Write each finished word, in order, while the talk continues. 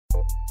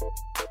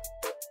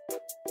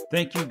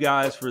Thank you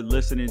guys for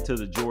listening to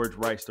the George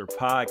Wrighster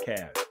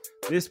podcast.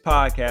 This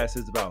podcast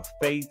is about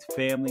faith,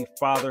 family,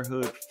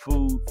 fatherhood,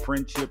 food,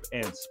 friendship,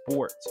 and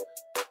sports.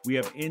 We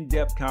have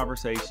in-depth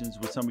conversations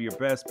with some of your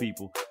best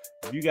people.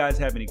 If you guys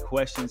have any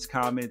questions,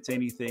 comments,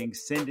 anything,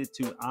 send it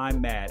to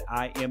IMMAD,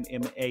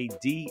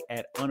 I-M-M-A-D,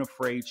 at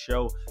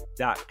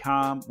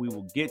unafraidshow.com. We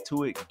will get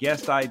to it.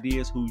 Guest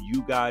ideas who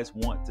you guys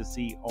want to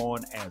see on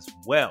as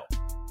well.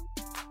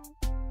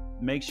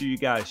 Make sure you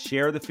guys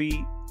share the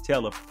feed,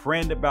 tell a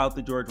friend about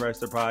the George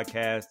Wrighster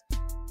podcast,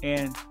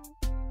 and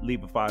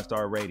leave a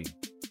 5-star rating.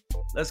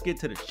 Let's get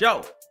to the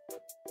show.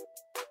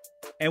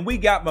 And we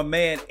got my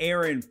man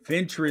Aaron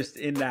Fentress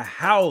in the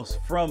house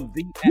from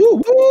the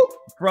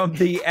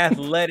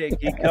Athletic.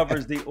 He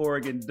covers the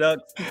Oregon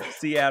Ducks,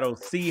 Seattle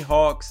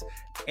Seahawks,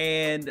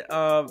 and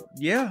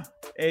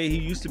he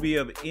used to be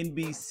of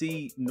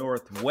NBC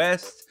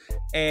Northwest,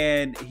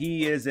 and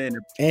he is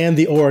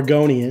the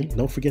Oregonian.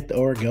 Don't forget the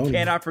Oregonian.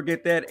 And I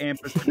forget that, and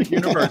Pacific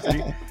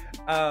University.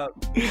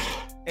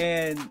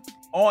 And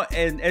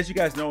as you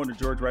guys know on the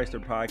George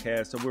Wrighster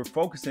podcast, so we're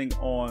focusing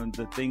on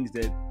the things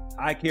that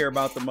I care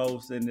about the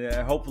most, and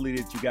hopefully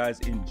that you guys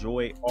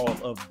enjoy all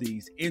of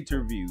these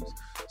interviews.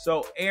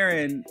 So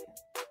Aaron,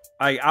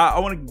 I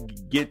want to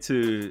get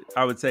to,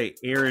 I would say,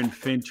 Aaron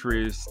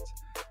Fentress,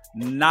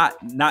 not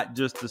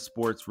just the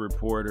sports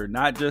reporter,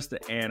 not just the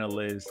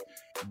analyst,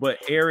 but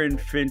Aaron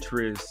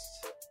Fentress,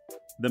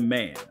 the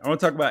man. I want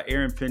to talk about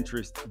Aaron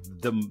Fentress,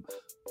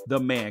 the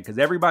man, because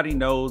everybody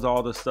knows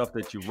all the stuff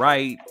that you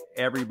write.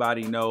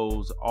 Everybody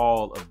knows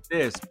all of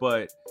this,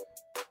 but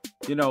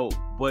you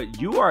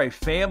are a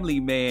family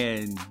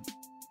man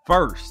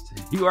first.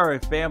 You are a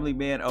family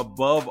man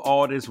above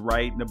all this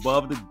writing,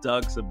 above the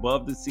Ducks,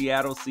 above the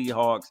Seattle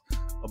Seahawks,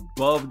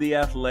 above the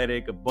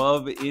Athletic,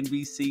 above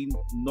NBC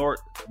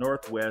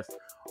Northwest,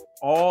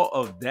 all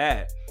of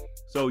that.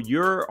 So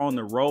you're on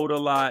the road a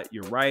lot,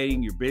 you're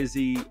writing, you're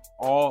busy,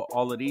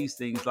 all of these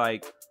things.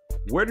 Like,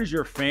 where does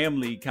your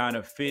family kind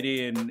of fit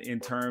in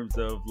terms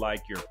of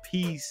like your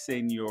peace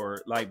and your,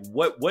 like,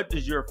 what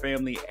does your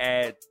family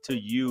add to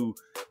you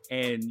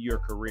and your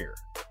career?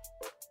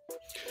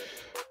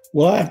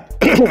 Well,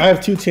 I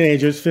have two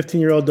teenagers,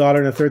 15-year-old daughter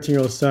and a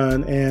 13-year-old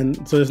son,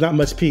 and so there's not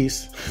much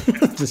peace.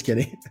 Just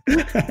kidding.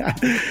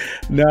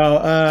 No,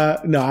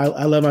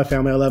 I love my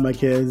family. I love my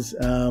kids.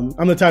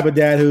 I'm the type of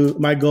dad who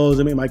my goal is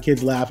to make my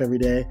kids laugh every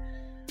day.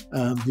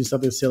 Do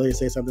something silly,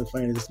 say something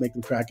funny, and just make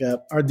them crack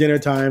up. Our dinner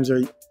times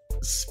are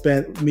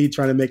spent me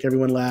trying to make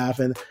everyone laugh,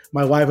 and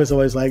my wife is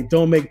always like,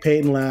 "Don't make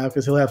Peyton laugh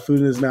because he'll have food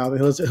in his mouth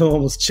and he'll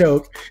almost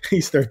choke."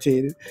 He's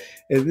 13.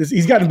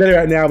 He's gotten better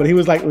at it now, but he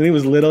was like, when he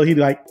was little, he'd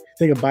like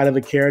take a bite of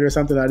a carrot or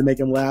something to make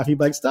him laugh. He'd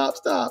be like, "Stop."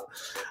 So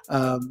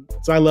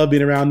I love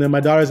being around them. My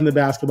daughter's into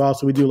basketball,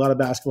 so we do a lot of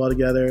basketball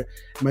together.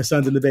 My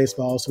son's into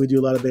baseball, so we do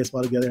a lot of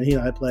baseball together. And he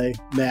and I play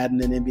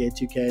Madden and NBA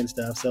 2K and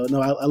stuff. So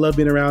no, I love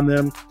being around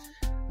them.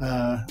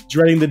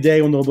 Dreading the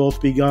day when they'll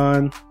both be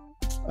gone.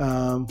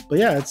 But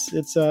yeah,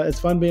 it's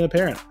fun being a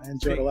parent. I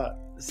enjoy it a lot.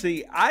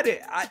 See,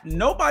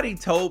 nobody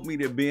told me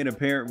that being a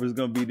parent was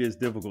going to be this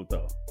difficult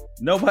though.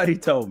 Nobody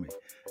told me.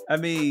 I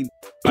mean,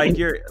 like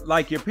your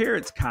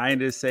parents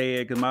kind of say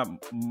it, because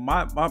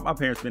my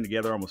parents been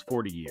together almost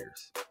 40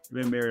 years.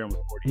 Been married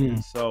almost 40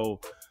 years. So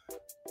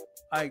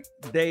like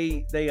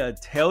they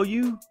tell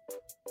you,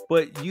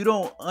 but you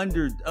don't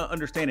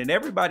understand. And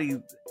everybody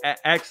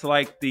acts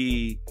like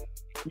when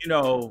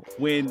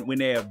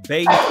they have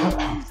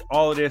babies,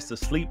 all of this, the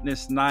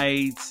sleepless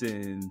nights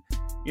and,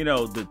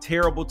 the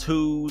terrible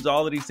twos,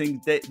 all of these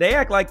things, they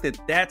act like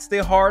that's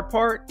the hard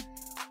part.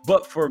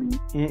 But for me,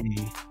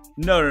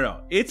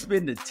 no. It's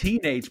been the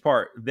teenage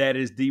part that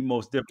is the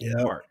most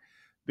difficult part.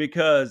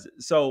 Because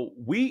so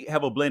we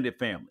have a blended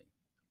family.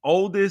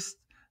 Oldest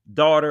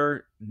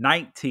daughter,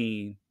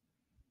 19,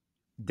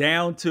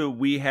 down to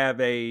we have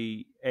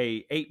a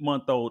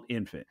 8-month-old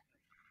infant.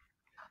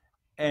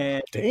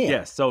 And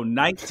yes, so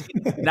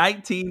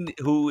 19,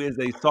 who is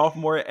a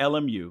sophomore at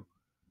LMU.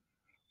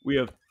 We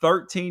have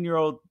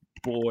 13-year-old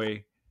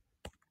boy,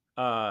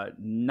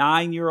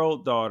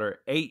 9-year-old daughter,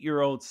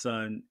 8-year-old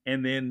son,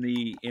 and then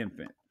the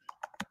infant.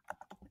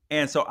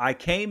 And so I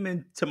came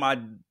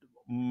into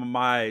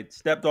my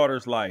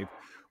stepdaughter's life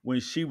when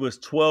she was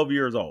 12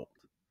 years old.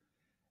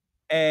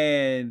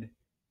 And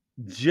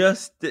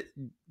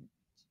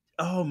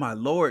oh my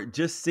Lord,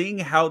 just seeing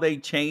how they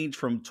changed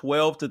from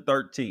 12 to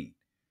 13.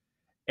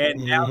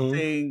 And now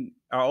seeing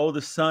our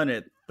oldest son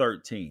at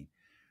 13,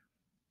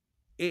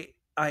 it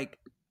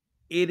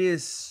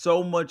is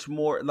so much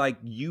more like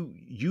you're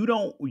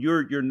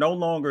no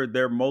longer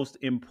their most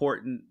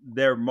important,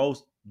 their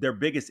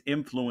biggest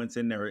influence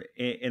in their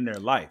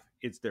life.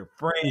 It's their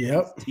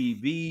friends,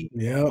 TV,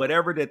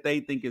 whatever that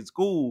they think is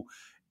cool.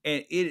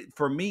 And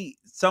for me,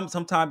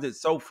 sometimes it's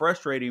so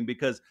frustrating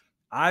because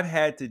I've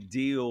had to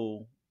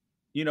deal,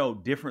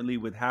 differently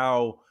with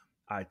how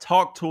I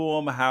talk to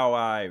them, how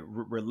I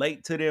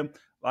relate to them.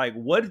 Like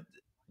what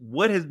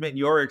has been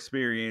your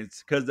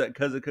experience? Because I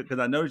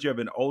noticed you have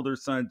an older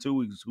son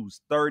too,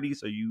 who's 30,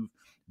 so you've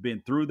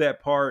been through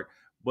that part.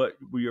 but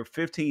with your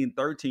 15,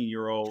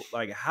 13-year-old,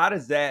 like how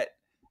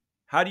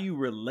do you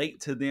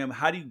relate to them?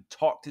 How do you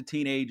talk to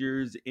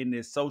teenagers in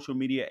this social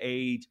media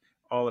age?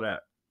 All of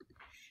that.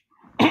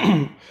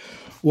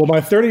 Well,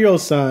 my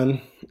 30-year-old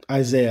son,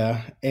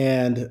 Isaiah,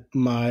 and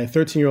my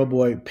 13-year-old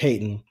boy,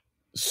 Peyton,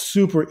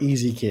 super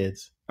easy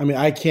kids. I mean,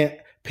 I can't.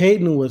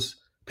 Peyton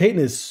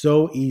is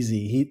so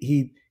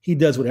easy. He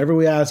does whatever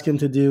we ask him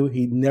to do.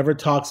 He never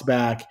talks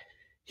back.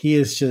 He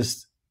is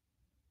just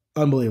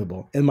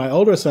unbelievable. And my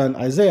older son,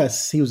 Isaiah,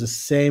 he was the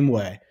same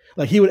way.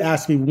 Like he would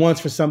ask me once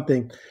for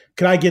something.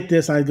 Can I get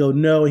this? And I'd go,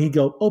 no. And he'd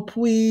go, oh,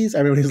 please. I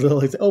remember he's little.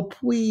 He'd say, oh,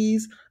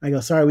 please. I go,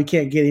 sorry, we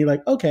can't get it. He's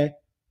like, okay.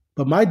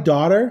 But my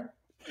daughter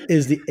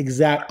is the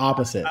exact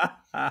opposite.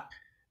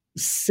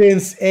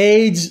 Since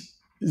age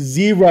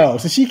 0.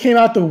 So she came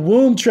out the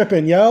womb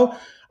tripping, yo.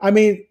 I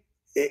mean,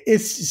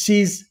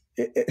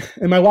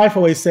 and my wife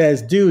always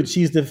says, dude,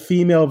 she's the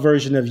female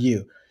version of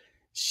you.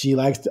 She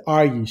likes to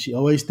argue. She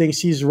always thinks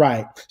she's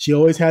right. She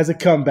always has a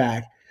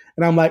comeback.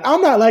 And I'm like,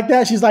 I'm not like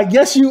that. She's like,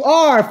 yes, you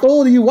are.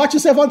 Fool, do you watch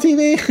yourself on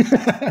TV?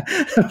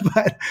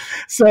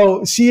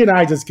 So she and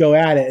I just go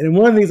at it. And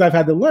one of the things I've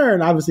had to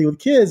learn, obviously with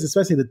kids,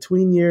 especially the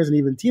tween years and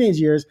even teenage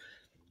years,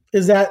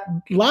 is that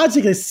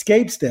logic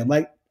escapes them.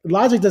 Like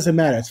logic doesn't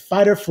matter. It's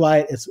fight or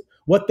flight. It's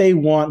what they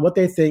want, what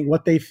they think,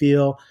 what they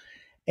feel.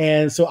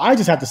 And so I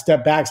just have to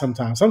step back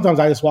sometimes. Sometimes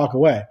I just walk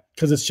away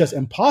because it's just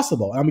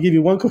impossible. I'm going to give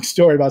you one quick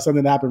story about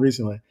something that happened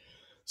recently.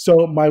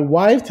 So my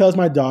wife tells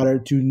my daughter,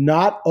 do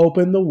not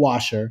open the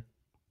washer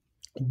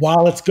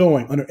while it's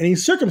going under any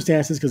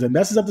circumstances because it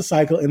messes up the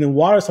cycle and then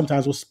water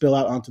sometimes will spill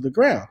out onto the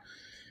ground,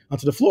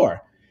 onto the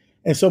floor.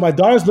 And so my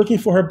daughter's looking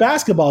for her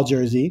basketball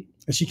jersey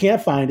and she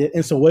can't find it.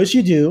 And so what does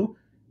she do?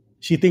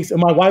 She thinks,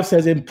 and my wife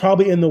says, it's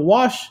probably in the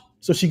wash.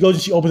 So she goes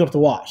and she opens up the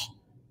wash.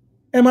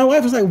 And my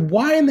wife was like,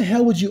 why in the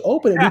hell would you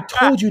open it? We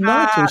told you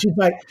not to.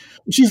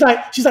 She's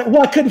like,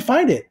 well, I couldn't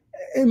find it.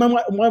 And my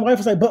wife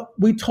was like, but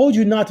we told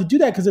you not to do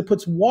that because it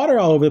puts water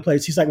all over the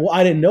place. She's like, well,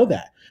 I didn't know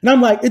that. And I'm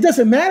like, it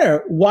doesn't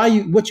matter what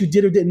you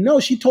did or didn't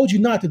know. She told you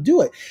not to do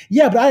it.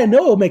 Yeah, but I didn't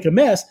know it would make a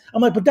mess.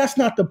 I'm like, but that's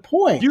not the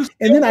point.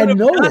 And then I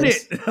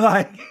noticed.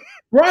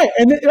 Right.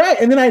 And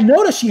then I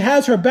noticed she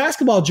has her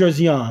basketball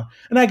jersey on.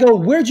 And I go,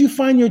 where'd you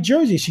find your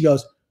jersey? She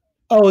goes,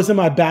 oh, it's in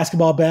my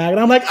basketball bag. And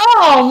I'm like,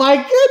 oh my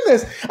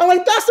goodness. I'm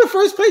like, that's the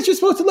first place you're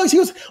supposed to look. She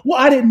goes, well,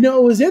 I didn't know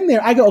it was in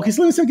there. I go, okay,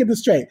 so let me get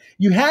this straight.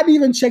 You hadn't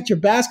even checked your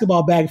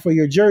basketball bag for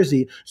your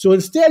jersey. So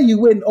instead you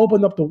went and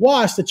opened up the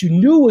wash that you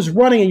knew was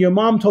running and your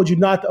mom told you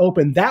not to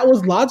open. That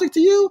was logic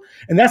to you?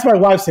 And that's my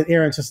wife said,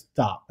 Aaron, just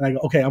stop. And I go,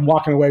 okay, I'm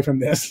walking away from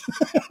this.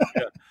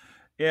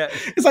 Yeah.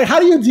 It's like,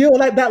 how do you deal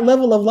with that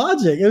level of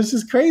logic? It was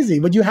just crazy.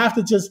 But you have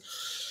to just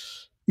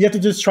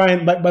try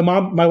and,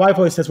 my wife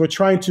always says, we're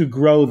trying to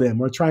grow them.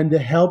 We're trying to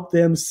help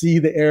them see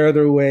the error of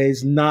their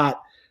ways,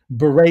 not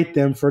berate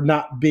them for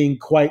not being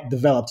quite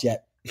developed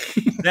yet.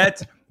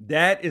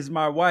 That is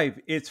my wife.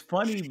 It's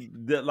funny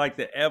that like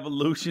the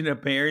evolution of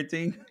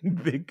parenting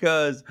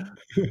because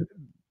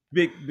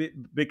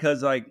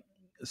like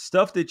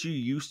stuff that you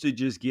used to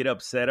just get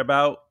upset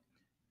about,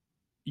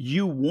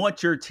 you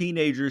want your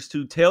teenagers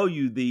to tell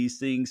you these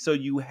things. So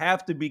you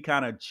have to be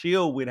kind of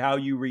chill with how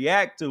you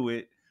react to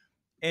it.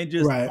 And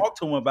just talk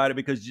to them about it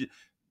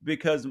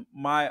because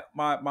my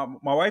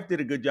wife did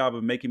a good job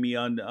of making me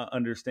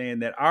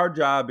understand that our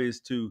job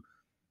is to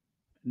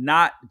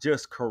not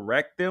just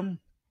correct them,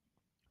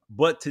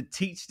 but to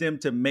teach them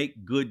to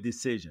make good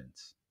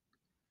decisions.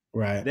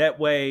 Right. That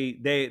way,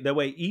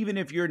 even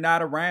if you're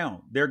not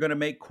around, they're going to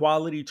make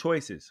quality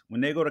choices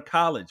when they go to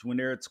college, when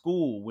they're at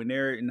school, when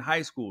they're in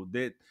high school,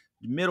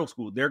 middle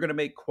school. They're going to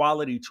make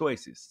quality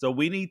choices. So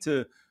we need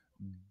to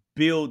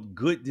build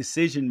good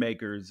decision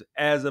makers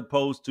as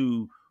opposed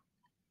to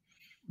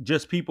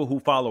just people who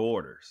follow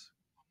orders.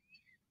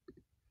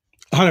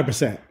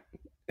 100%.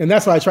 And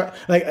that's why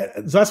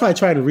I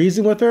try to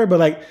reason with her, but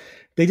like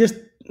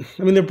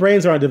their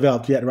brains aren't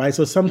developed yet, right?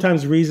 So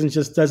sometimes reason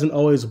just doesn't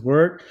always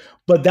work.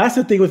 But that's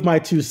the thing with my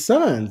two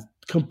sons,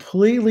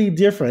 completely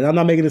different. I'm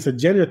not making this a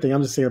gender thing.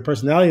 I'm just saying a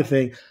personality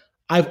thing.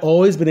 I've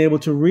always been able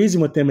to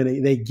reason with them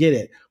and they get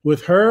it.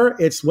 With her,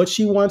 it's what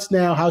she wants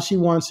now, how she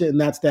wants it, and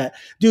that's that.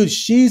 Dude,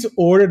 she's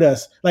ordered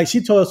us. Like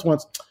she told us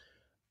once,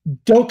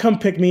 don't come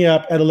pick me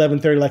up at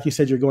 11:30 like you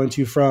said you're going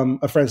to from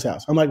a friend's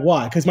house. I'm like,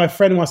 why? Because my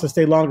friend wants to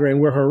stay longer and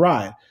we're her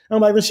ride. And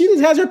I'm like, well, she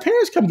just has her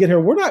parents come get her.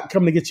 We're not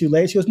coming to get you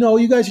late. She goes, no,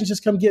 you guys can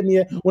just come get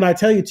me when I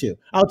tell you to.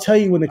 I'll tell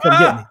you when to come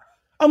get me.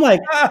 I'm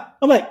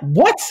like,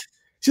 what?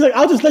 She's like,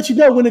 I'll just let you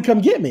know when to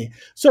come get me.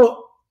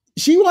 So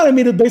she wanted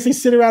me to basically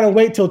sit around and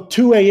wait till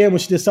 2 a.m. when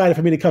she decided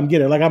for me to come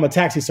get her, like I'm a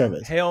taxi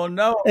service. Hell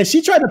no. And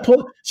she tried to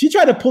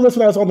pull this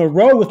when I was on the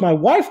road with my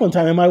wife one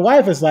time. And my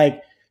wife is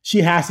like, she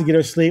has to get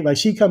her sleep. Like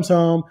she comes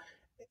home,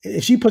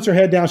 if she puts her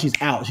head down, she's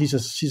out. She's a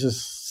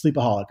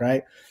sleepaholic,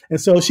 right? And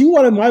so she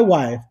wanted my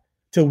wife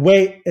to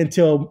wait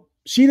until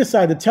she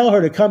decided to tell her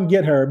to come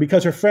get her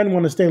because her friend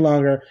wanted to stay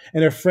longer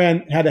and her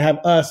friend had to have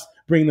us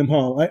bring them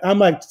home. I'm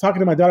like talking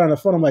to my daughter on the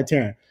phone. I'm like,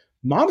 Taryn,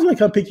 mom's going to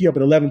come pick you up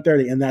at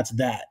 11:30 and that's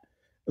that.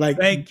 Like,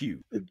 Thank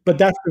you. but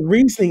that's the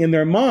reasoning in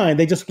their mind.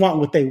 They just want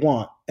what they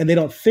want, and they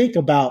don't think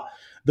about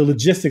the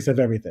logistics of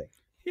everything.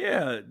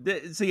 Yeah.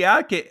 See,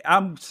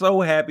 I'm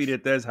so happy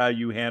that that's how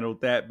you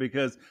handled that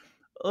because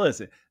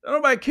listen,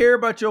 nobody care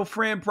about your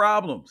friend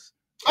problems.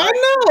 I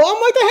know.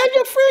 I'm like, have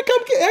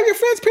your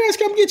friend's parents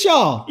come get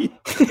y'all. Yeah.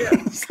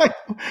 It's like,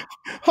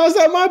 how's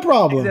that my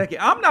problem? Exactly.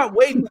 I'm not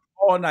waiting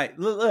all night.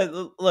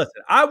 Listen,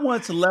 I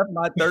once left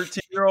my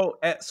 13-year-old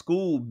at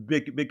school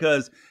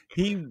because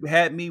he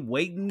had me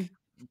waiting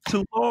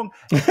too long,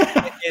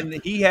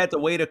 and he had to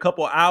wait a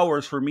couple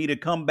hours for me to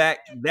come back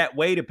that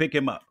way to pick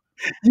him up.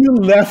 You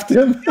left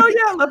him? Oh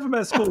yeah, I left him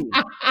at school.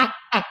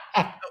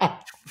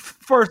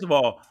 First of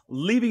all,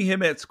 leaving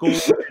him at school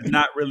is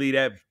not really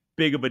that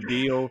big of a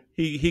deal.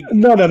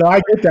 No.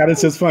 I get that.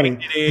 It's just funny.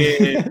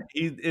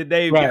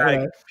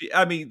 Right.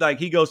 I mean, like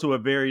he goes to a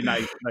very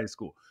nice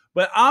school.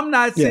 But I'm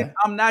not saying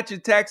I'm not your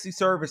taxi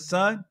service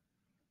son.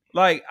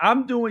 Like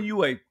I'm doing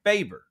you a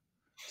favor.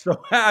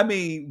 So I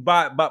mean,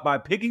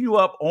 by picking you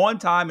up on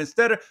time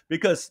instead of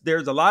because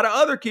there's a lot of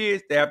other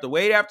kids that have to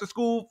wait after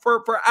school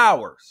for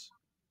hours.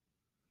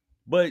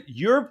 But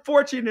you're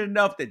fortunate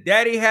enough that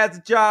daddy has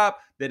a job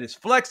that is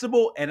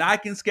flexible and I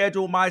can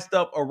schedule my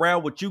stuff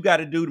around what you got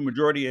to do the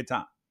majority of the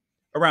time,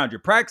 around your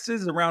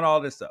practices, around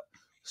all this stuff.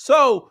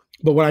 So,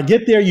 but when I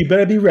get there, you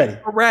better be ready.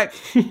 Correct.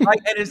 Like,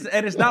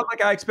 and it's not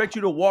like I expect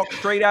you to walk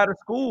straight out of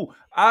school.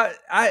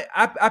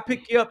 I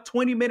pick you up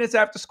 20 minutes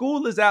after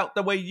school is out.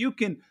 The way you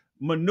can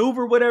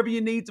maneuver whatever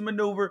you need to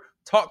maneuver,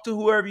 talk to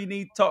whoever you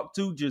need to talk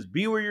to, just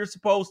be where you're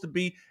supposed to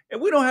be,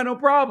 and we don't have no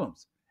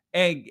problems.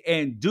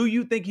 And do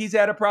you think he's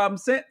had a problem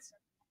since?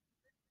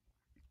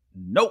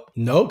 Nope.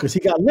 No, because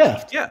he got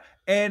left. Yeah,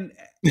 and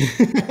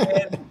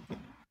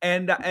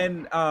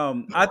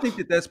I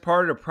think that's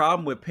part of the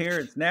problem with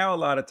parents now. A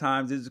lot of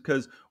times is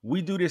because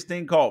we do this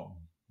thing called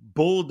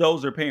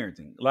bulldozer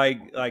parenting.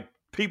 Like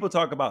people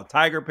talk about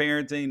tiger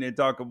parenting, they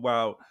talk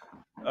about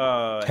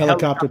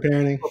helicopter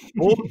parenting,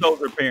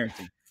 bulldozer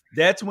parenting.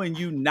 That's when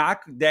you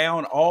knock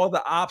down all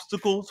the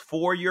obstacles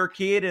for your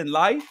kid in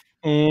life.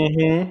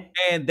 Mm-hmm.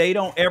 And they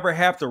don't ever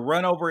have to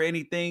run over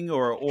anything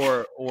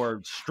or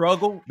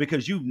struggle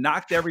because you've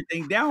knocked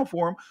everything down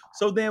for them.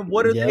 So then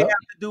what do they have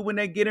to do when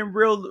they get in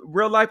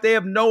real life? They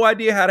have no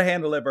idea how to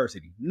handle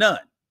adversity. None.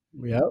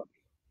 Yep.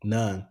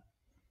 None.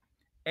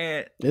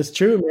 And it's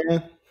true,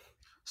 man.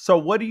 So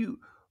what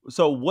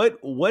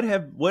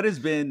has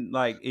been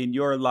like in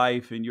your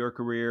life, in your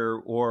career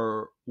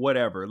or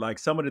whatever, like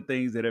some of the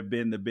things that have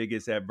been the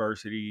biggest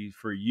adversity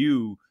for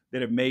you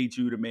that have made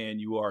you the man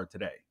you are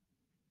today?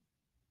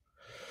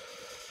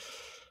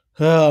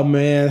 Oh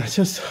man,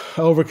 just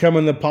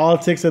overcoming the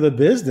politics of the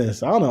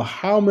business. I don't know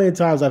how many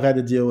times I've had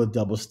to deal with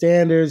double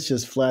standards,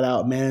 just flat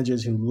out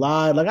managers who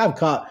lied. Like I've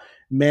caught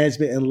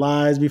management in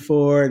lies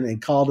before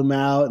and called them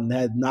out and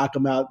had knock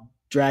them out,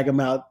 drag them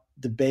out,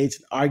 debates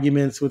and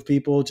arguments with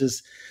people,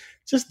 just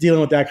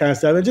dealing with that kind of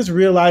stuff. And just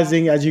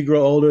realizing as you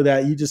grow older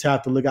that you just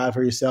have to look out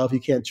for yourself.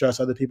 You can't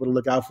trust other people to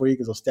look out for you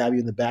because they'll stab you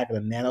in the back in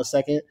a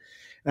nanosecond.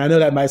 And I know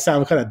that might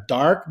sound kind of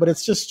dark, but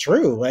it's just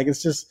true. Like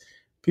it's just,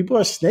 people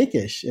are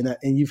snakish, and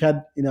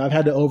I've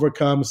had to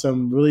overcome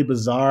some really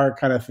bizarre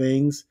kind of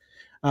things,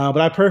 but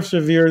I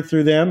persevered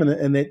through them,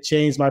 and it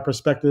changed my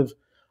perspective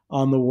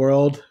on the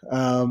world.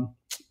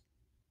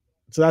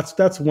 So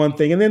that's one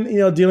thing, and then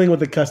dealing with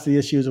the custody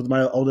issues with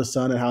my oldest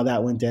son and how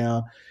that went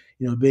down.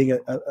 Being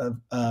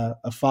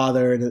a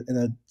father in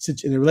a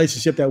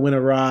relationship that went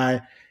awry,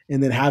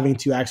 and then having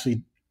to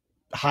actually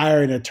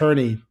hire an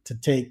attorney to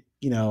take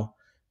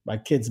my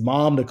kid's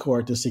mom to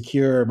court to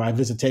secure my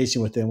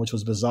visitation with them, which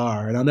was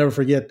bizarre. And I'll never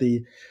forget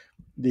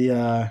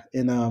our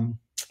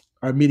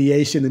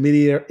mediation, the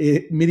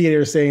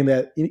mediator saying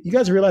that you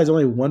guys realize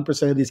only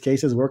 1% of these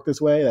cases work this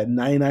way, that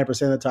 99%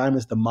 of the time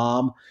is the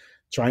mom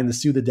trying to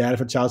sue the dad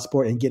for child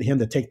support and get him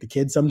to take the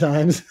kid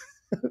sometimes.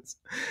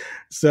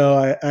 So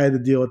I had to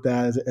deal with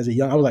that as a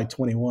young, I was like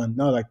 21.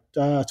 No, like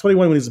 21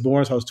 when he was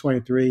born. So I was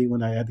 23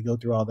 when I had to go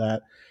through all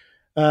that.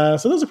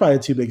 So those are probably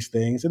the two biggest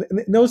things. And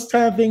those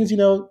kind of things,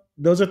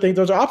 those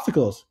are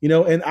obstacles,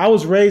 and I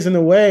was raised in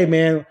a way,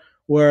 man,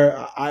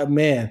 where I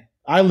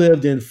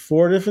lived in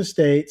 4 different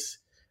states,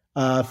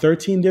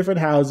 13 different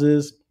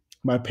houses.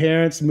 My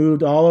parents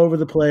moved all over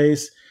the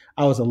place.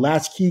 I was a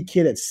latchkey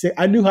kid at 6.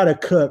 I knew how to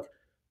cook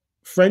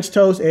French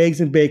toast,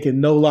 eggs, and bacon,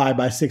 no lie,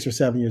 by 6 or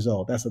 7 years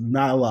old. That's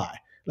not a lie.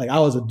 Like I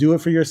was a do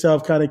it for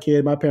yourself kind of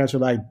kid. My parents were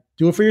like,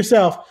 do it for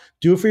yourself.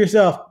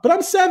 But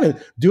I'm 7.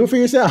 Do it for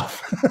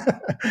yourself.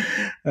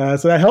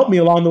 So that helped me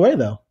along the way,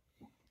 though.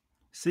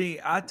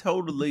 I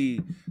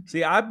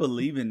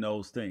believe in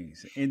those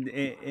things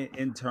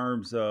in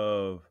terms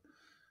of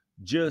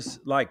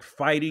just like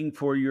fighting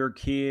for your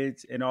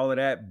kids and all of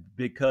that,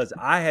 because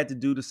I had to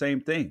do the same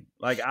thing.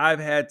 Like I've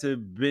had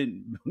to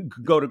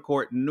go to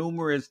court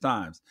numerous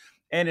times,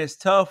 and it's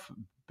tough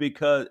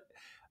because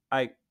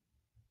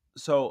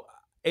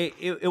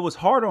it was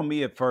hard on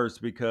me at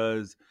first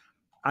because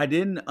I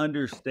didn't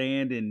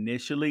understand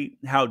initially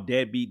how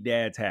deadbeat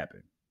dads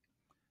happen.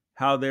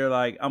 how they're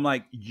like, I'm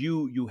like,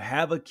 you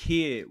have a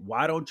kid.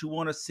 Why don't you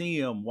want to see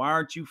him? Why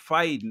aren't you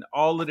fighting?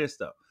 All of this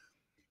stuff.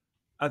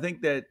 I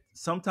think that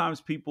sometimes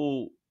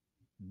people,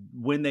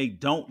 when they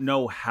don't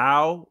know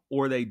how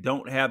or they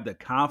don't have the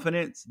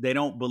confidence, they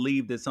don't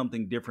believe that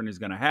something different is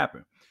going to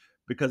happen.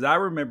 Because I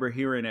remember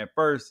hearing at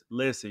first,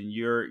 listen,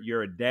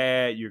 you're a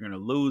dad, you're going to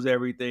lose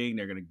everything,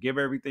 they're going to give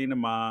everything to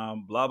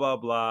mom, blah blah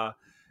blah,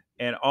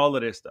 and all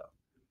of this stuff.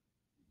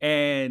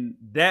 And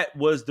that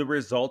was the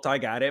result I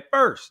got at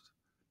first.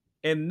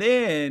 And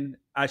then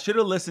I should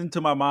have listened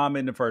to my mom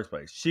in the first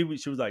place. She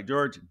was like,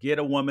 George, get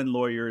a woman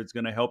lawyer. It's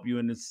going to help you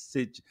in this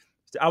situation.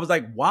 I was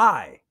like,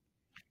 why?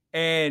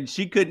 And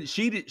she couldn't.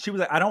 She was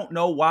like, I don't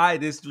know why.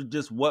 This was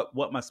just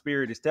what my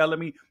spirit is telling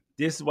me.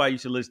 This is why you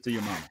should listen to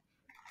your mama.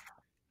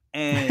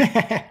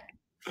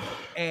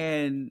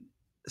 And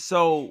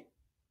so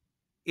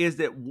is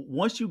that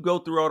once you go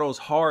through all those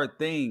hard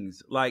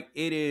things, like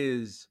it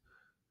is,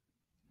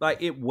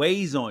 like it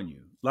weighs on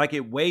you. Like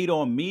it weighed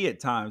on me at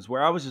times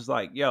where I was just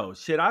like, yo,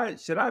 should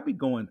I be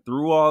going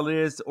through all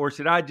this, or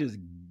should I just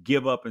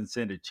give up and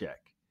send a check?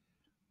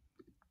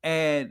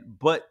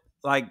 But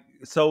like,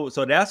 so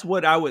that's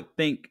what I would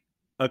think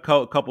a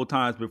couple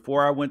times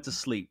before I went to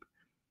sleep.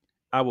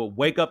 I would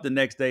wake up the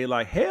next day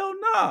like, hell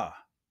nah,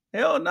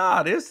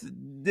 this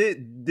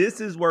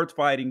is worth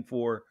fighting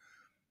for.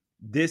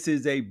 This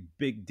is a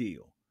big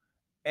deal.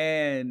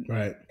 And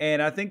right.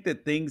 And I think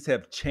that things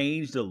have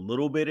changed a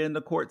little bit in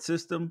the court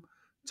system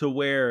to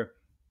where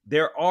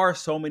there are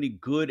so many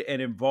good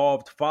and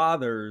involved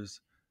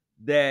fathers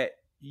that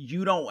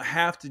you don't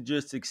have to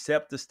just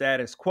accept the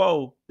status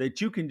quo,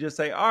 that you can just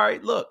say, all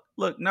right, look,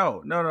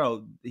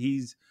 no.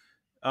 He's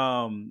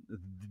um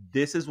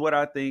this is what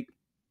I think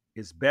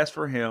is best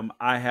for him.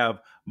 I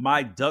have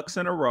my ducks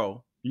in a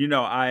row.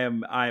 I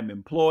am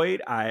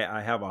employed.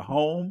 I have a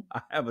home.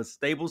 I have a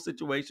stable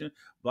situation,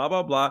 blah,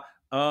 blah, blah.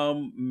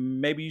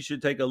 Maybe you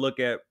should take a look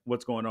at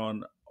what's going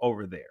on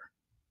over there.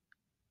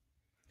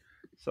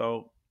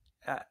 So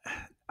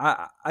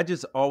I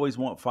just always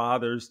want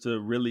fathers to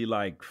really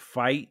like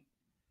fight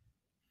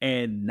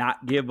and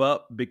not give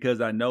up, because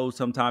I know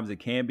sometimes it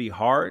can be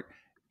hard.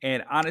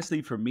 And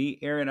honestly, for me,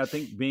 Aaron, I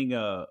think being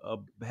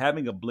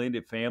having a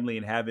blended family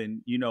and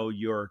having,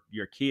 your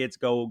kids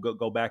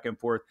go back and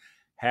forth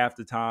half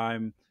the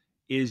time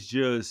is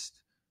just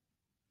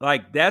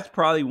like, that's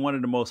probably one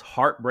of the most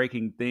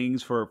heartbreaking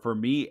things for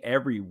me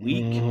every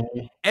week.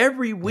 Mm-hmm.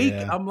 Every week,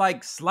 yeah. I'm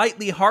like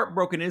slightly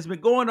heartbroken. It's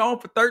been going on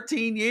for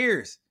 13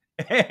 years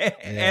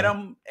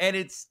and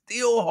it's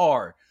still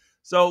hard.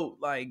 So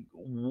like,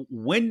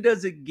 when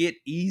does it get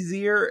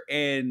easier?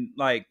 And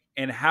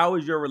how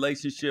is your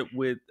relationship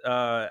with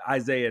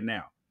Isaiah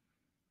now?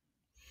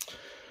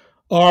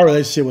 Our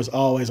relationship was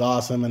always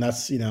awesome. And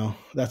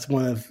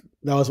that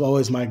was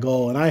always my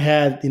goal. And I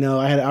had an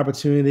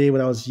opportunity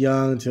when I was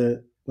young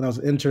when I was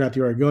an intern at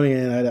the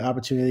Oregonian, I had an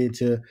opportunity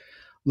to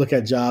look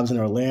at jobs in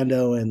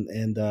Orlando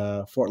and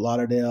Fort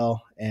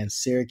Lauderdale and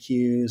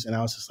Syracuse. And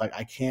I was just like,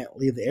 I can't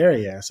leave the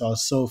area. So I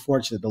was so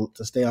fortunate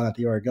to stay on at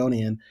the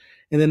Oregonian.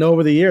 And then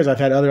over the years, I've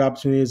had other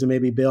opportunities to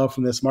maybe bail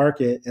from this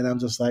market. And I'm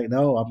just like,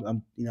 no,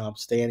 I'm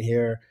staying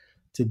here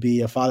to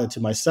be a father to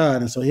my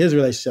son. And so his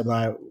relationship and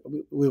I,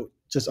 we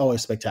just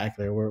always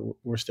spectacular.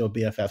 We're still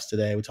BFFs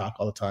today. We talk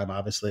all the time,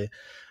 obviously.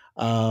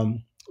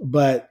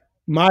 But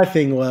my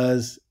thing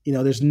was,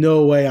 there's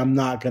no way I'm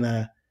not going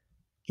to,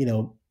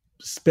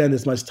 spend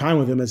as much time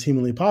with him as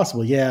humanly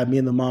possible. Yeah, me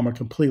and the mom are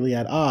completely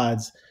at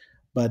odds,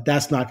 but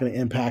that's not going to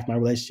impact my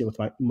relationship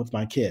with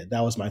my kid.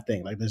 That was my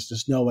thing. Like, there's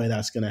just no way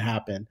that's going to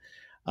happen.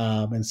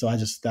 And so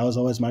that was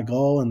always my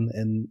goal,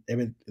 and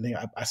everything.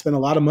 I spent a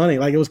lot of money.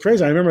 Like, it was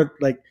crazy. I remember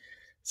like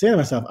saying to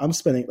myself, I'm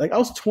spending, like, I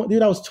was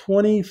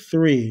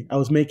 23. I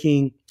was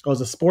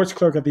a sports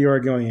clerk at the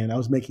Oregonian. I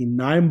was making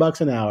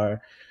 $9 an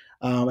hour.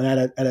 And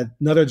at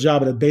another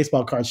job at a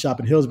baseball card shop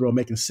in Hillsborough,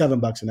 making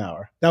 $7 an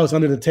hour. That was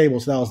under the table,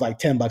 so that was like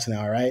 $10 an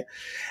hour, right?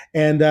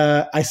 And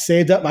I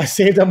saved up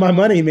my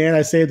money, man.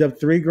 I saved up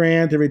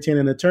 $3,000 to retain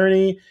an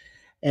attorney,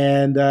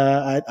 and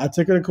I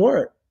took her to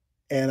court.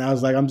 And I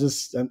was like,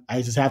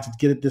 I just have to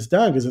get this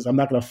done, because I'm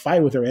not going to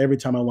fight with her every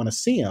time I want to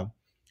see him.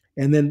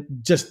 And then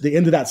just the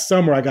end of that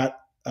summer, I got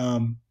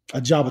a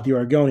job at the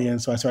Oregonian.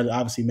 So I started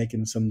obviously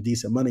making some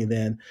decent money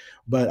then,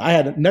 but I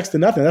had next to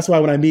nothing. That's why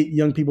when I meet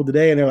young people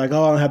today and they're like,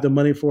 oh, I don't have the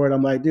money for it,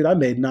 I'm like, dude, I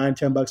made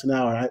 $9-10 an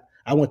hour.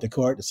 I went to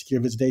court to secure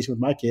visitation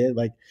with my kid.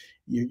 Like,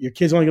 your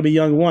kid's only gonna be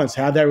young once.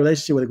 Have that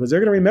relationship with it, because they're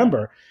gonna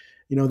remember.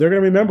 They're gonna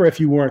remember if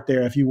you weren't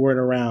there, if you weren't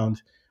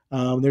around.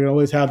 They're gonna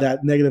always have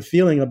that negative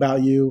feeling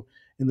about you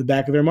in the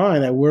back of their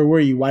mind, that where were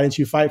you? Why didn't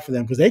you fight for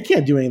them? Because they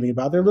can't do anything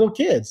about it. They're little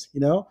kids,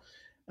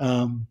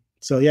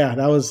 So yeah,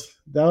 that was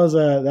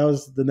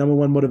the number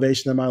one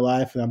motivation in my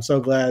life, and I'm so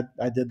glad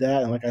I did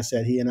that. And like I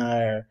said, he and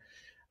I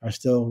are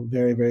still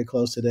very, very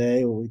close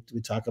today. We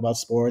talk about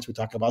sports, we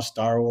talk about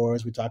Star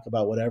Wars, we talk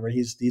about whatever.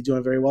 He's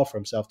doing very well for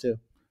himself too.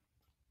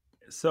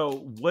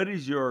 So, what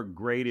is your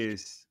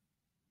greatest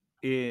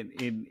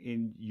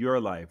in your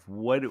life?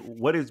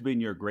 What has been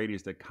your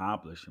greatest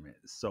accomplishment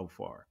so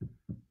far?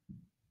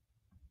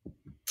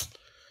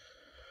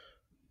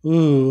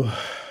 Ooh,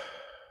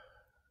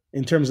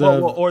 in terms Well,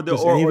 of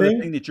just or the thing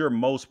anything. that you're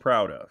most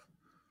proud of.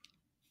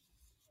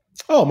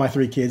 Oh, my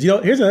three kids.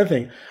 Here's another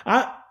thing.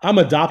 I'm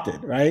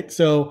adopted, right?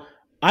 So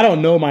I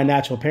don't know my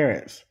natural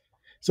parents.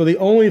 So the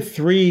only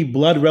three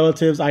blood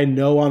relatives I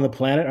know on the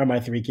planet are my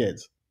three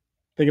kids.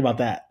 Think about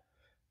that.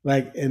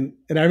 Like, and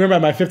I remember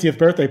at my 50th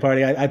birthday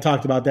party, I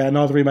talked about that, and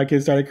all three of my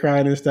kids started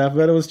crying and stuff.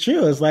 But it was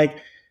true. It's like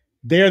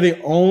they're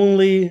the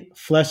only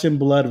flesh and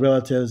blood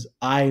relatives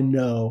I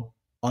know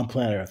on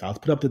planet Earth. I was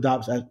put up to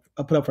adoption.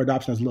 I put up for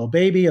adoption as a little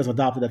baby. I was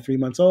adopted at 3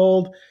 months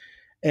old.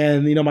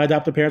 And my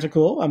adoptive parents are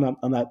cool.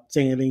 I'm not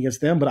saying anything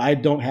against them, but I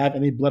don't have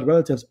any blood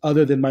relatives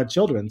other than my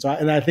children.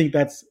 And I think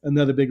that's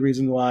another big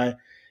reason why,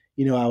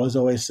 I was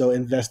always so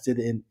invested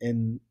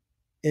in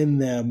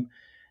them,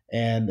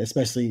 and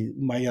especially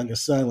my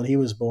youngest son when he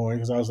was born,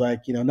 because I was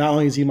like, not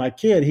only is he my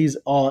kid, he's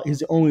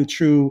the only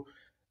true,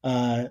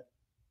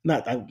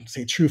 not I would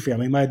say true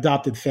family. My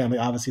adopted family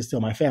obviously is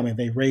still my family.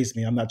 They raised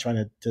me. I'm not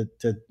trying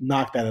to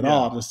knock that at Yeah.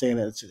 all. I'm just saying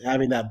that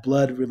having that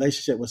blood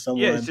relationship with Yeah,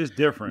 it's someone just and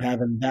different.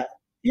 having that,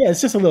 yeah,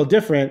 it's just a little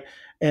different.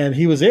 And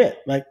he was it.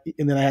 Like,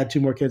 and then I had two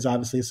more kids,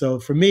 obviously. So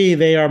for me,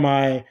 they are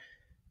my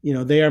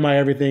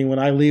everything. When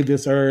I leave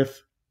this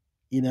earth,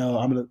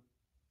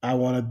 I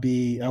want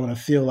to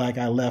feel like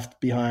I left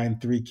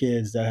behind three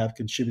kids that have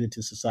contributed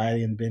to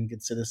society and been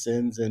good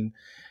citizens and,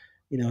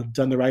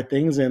 done the right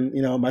things. And,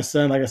 my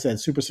son, like I said,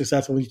 super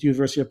successful at the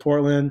University of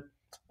Portland,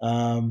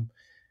 um,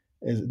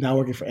 is now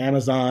working for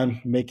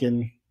Amazon,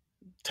 making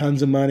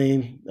tons of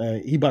money.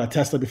 He bought a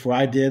Tesla before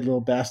I did,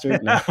 little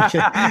bastard. No,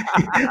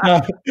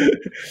 no,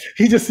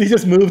 he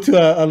just moved to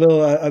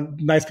a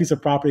nice piece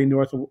of property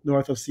north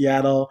of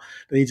Seattle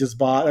that he just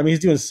bought. I mean, he's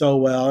doing so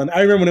well. And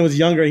I remember when he was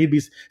younger, he'd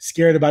be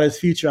scared about his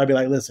future. I'd be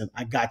like, listen,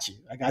 I got you.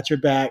 I got your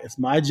back. It's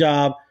my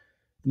job.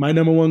 My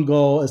number one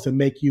goal is to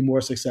make you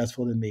more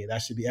successful than me.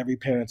 That should be every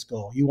parent's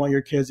goal. You want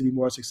your kids to be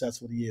more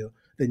successful to you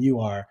than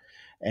you are.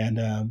 And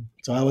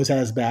so I always had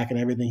his back in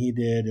everything he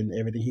did and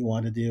everything he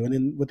wanted to do. And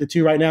then with the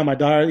two right now, my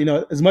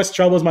daughter, as much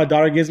trouble as my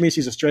daughter gives me,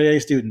 she's a straight A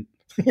student.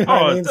 You know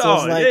what I mean? So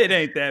it's like, It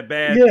ain't that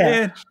bad, yeah,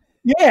 man.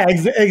 yeah,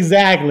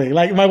 exactly.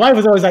 Like my wife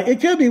was always like, it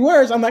could be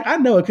worse. I'm like, I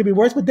know it could be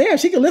worse, but damn,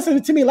 she can listen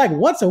to me like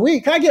once a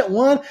week. Can I get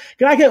one?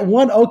 Can I get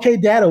one okay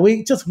dad a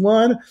week? Just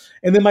one.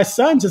 And then my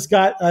son just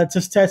got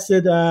just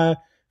tested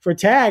for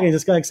tag and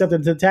just got accepted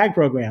into the tag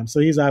program. So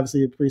he's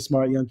obviously a pretty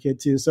smart young kid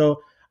too.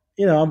 So,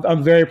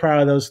 I'm very proud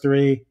of those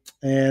three.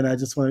 And I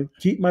just want to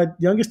keep my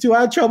youngest two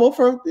out of trouble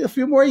for a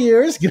few more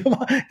years, get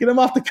them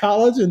off to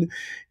college and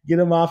get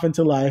them off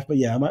into life. But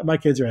yeah, my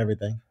kids are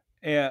everything.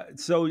 Yeah,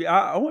 so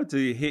I want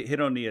to hit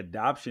on the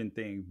adoption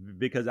thing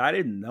because I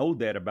didn't know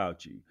that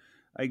about you.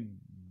 Like,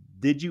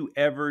 did you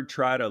ever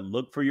try to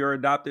look for your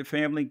adopted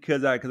family?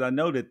 Because I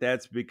know that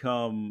that's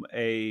become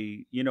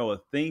a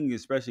thing,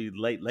 especially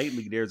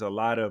lately. There's a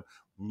lot of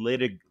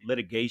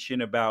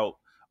litigation about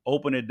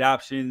open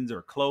adoptions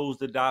or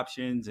closed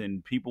adoptions,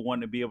 and people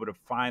want to be able to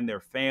find their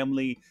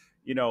family.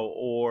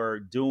 Or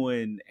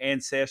doing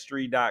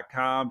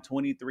ancestry.com,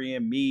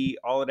 23andMe,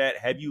 all of that.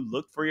 Have you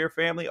looked for your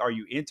family? Are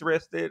you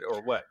interested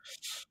or what?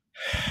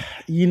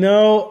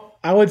 I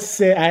would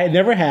say I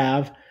never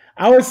have.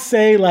 I would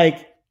say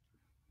like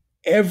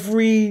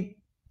every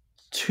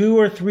 2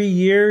 or 3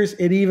 years,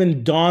 it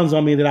even dawns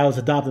on me that I was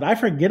adopted. I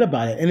forget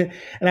about it.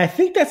 And I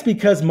think that's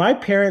because my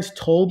parents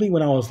told me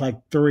when I was like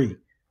 3.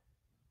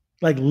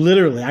 Like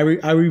literally,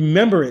 I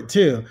remember it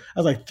too. I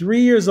was like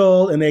 3 years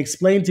old, and they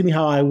explained to me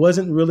how I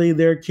wasn't really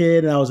their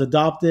kid, and I was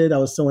adopted. I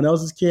was someone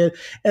else's kid,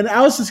 and I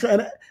was just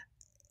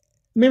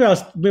maybe I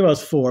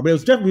was 4, but it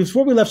was definitely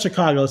before we left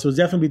Chicago, so it was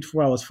definitely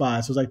before I was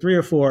 5. So it was like 3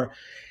 or 4,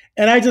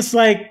 and I just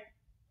like,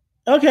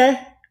 okay,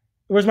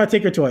 where's my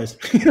Tinker toys?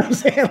 You know what I'm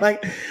saying?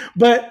 Like,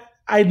 but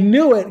I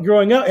knew it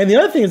growing up. And the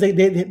other thing is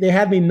they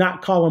had me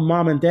not call them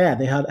mom and dad.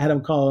 They had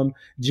them call them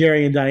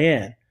Jerry and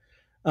Diane,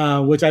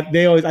 which I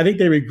think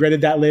they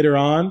regretted that later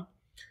on.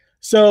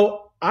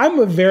 So I'm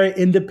a very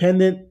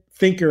independent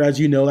thinker, as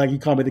you know, like you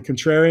call me the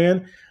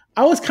contrarian.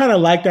 I was kind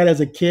of like that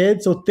as a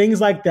kid. So things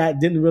like that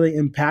didn't really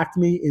impact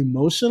me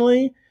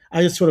emotionally.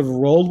 I just sort of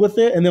rolled with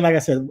it. And then, like I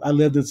said, I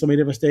lived in so many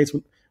different states.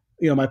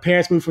 My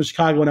parents moved from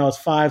Chicago when I was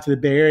 5 to the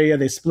Bay Area.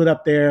 They split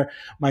up there.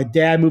 My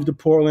dad moved to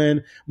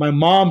Portland. My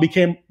mom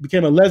became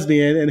a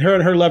lesbian, and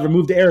her lover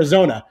moved to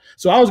Arizona.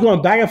 So I was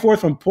going back and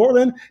forth from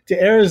Portland to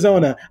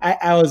Arizona.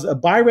 I was a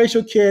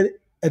biracial kid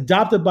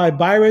adopted by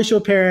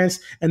biracial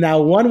parents, and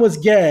now one was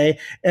gay,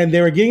 and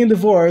they were getting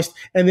divorced,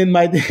 and then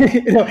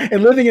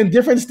and living in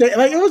different states.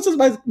 Like, it was just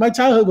my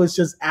childhood was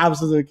just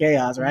absolute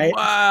chaos, right?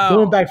 Wow.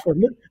 Going back and forth.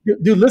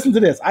 Dude, listen to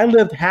this. I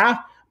lived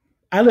half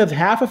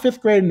of 5th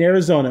grade in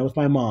Arizona with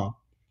my mom.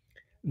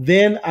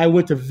 Then I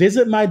went to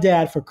visit my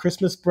dad for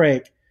Christmas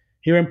break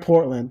here in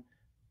Portland.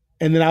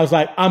 And then I was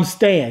like, I'm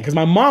staying, because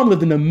my mom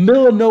lived in the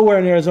middle of nowhere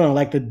in Arizona,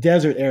 like the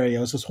desert area.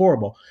 It was just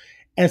horrible.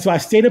 And so I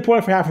stayed in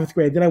Portland for half of 5th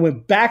grade. Then I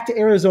went back to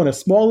Arizona,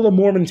 small little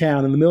Mormon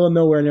town in the middle of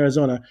nowhere in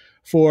Arizona.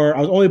 I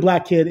was the only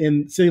black kid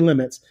in city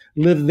limits.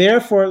 Lived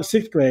there for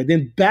 6th grade.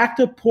 Then back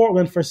to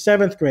Portland for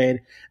 7th grade.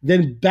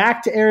 Then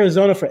back to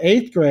Arizona for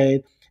 8th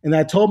grade. And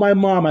I told my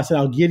mom, I said,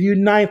 I'll give you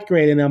ninth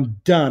grade and I'm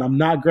done. I'm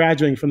not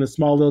graduating from the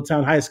small little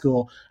town high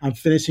school. I'm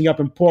finishing up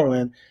in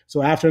Portland.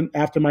 So after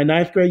my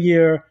ninth grade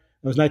year,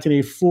 it was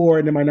 1984,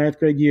 and in my ninth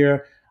grade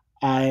year,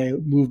 I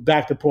moved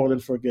back to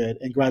Portland for good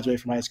and graduated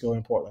from high school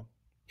in Portland.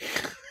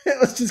 It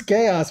was just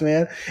chaos,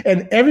 man.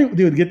 And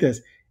dude, get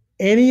this.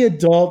 Any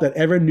adult that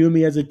ever knew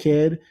me as a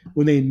kid,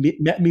 when they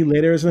met me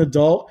later as an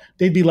adult,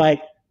 they'd be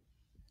like,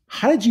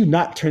 how did you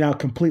not turn out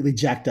completely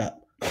jacked up?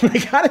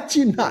 Like, how did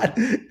you not?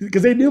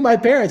 Because they knew my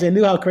parents. They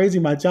knew how crazy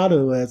my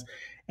childhood was.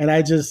 And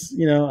I just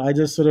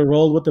sort of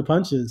rolled with the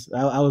punches.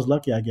 I was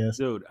lucky, I guess.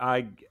 Dude,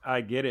 I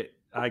get it.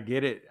 I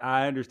get it.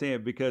 I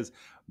understand, because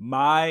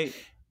my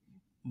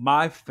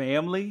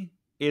family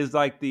is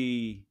like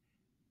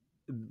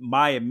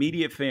my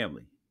immediate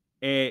family.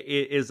 And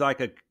it is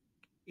like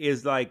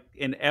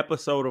an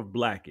episode of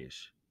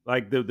Blackish.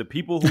 Like the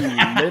people who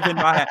live in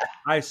my,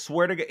 I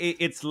swear to God,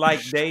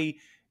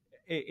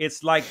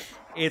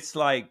 it's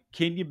like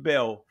Kenya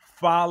Bell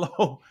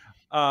followed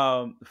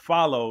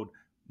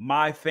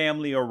my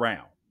family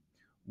around.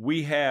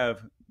 We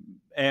have,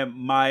 and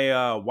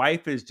my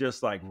wife is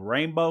just like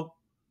Rainbow.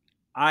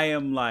 I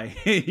am like,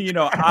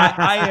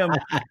 I am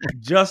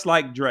just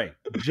like Drake,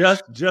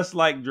 just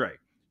like Drake.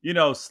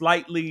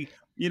 Slightly,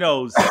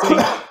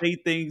 say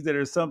things that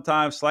are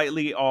sometimes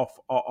slightly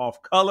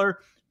off color.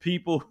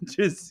 People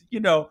just,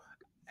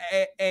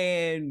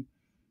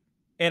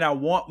 and I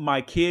want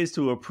my kids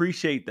to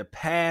appreciate the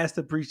past,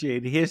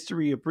 appreciate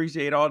history,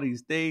 appreciate all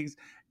these things.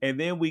 And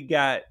then we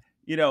got,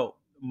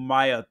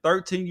 my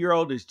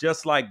 13-year-old is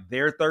just like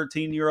their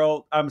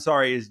 13-year-old. I'm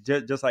sorry, is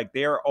just like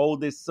their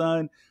oldest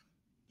son.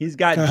 He's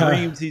got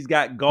dreams. He's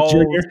got goals.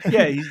 Junior.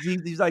 Yeah,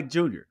 he's like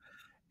Junior.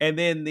 And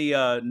then the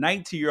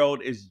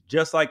 19-year-old is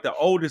just like the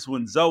oldest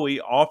one, Zoe,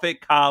 off at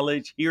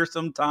college, here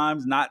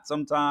sometimes, not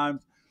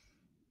sometimes.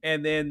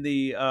 And then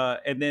the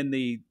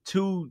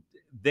two,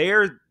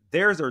 theirs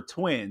are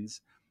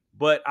twins,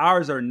 but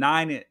ours are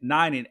 9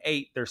 and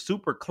 8. They're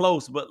super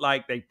close, but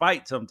like they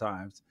fight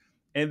sometimes.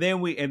 And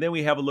then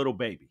we have a little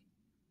baby.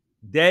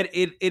 That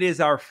it is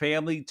our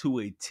family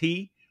to a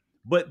T.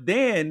 But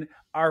then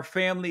our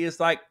family is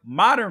like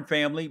modern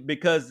family,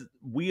 because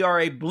we are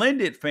a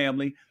blended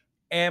family.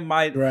 And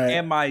my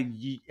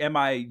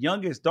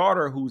youngest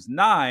daughter, who's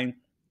 9,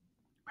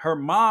 her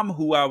mom,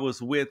 who I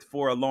was with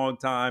for a long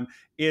time,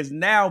 is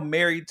now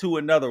married to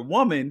another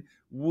woman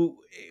who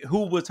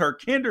was her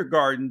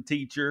kindergarten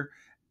teacher.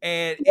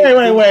 And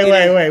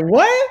wait,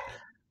 what?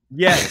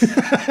 Yes,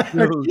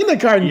 her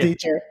kindergarten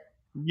teacher.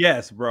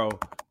 Yes, bro.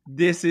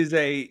 This is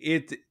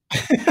the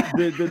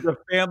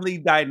family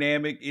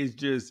dynamic is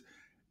just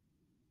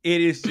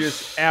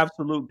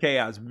absolute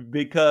chaos,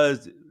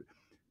 because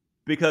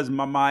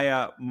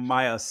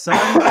my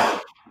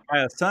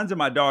sons and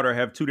my daughter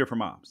have 2 different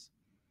moms.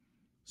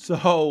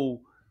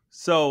 So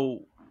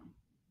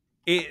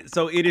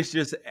it is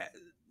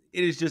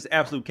just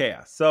absolute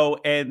chaos. So,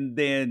 and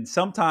then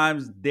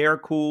sometimes they're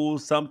cool,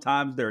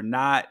 sometimes they're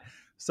not.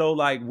 So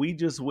like we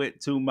just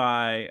went to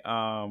my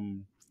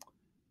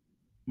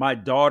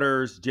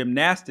daughter's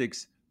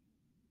gymnastics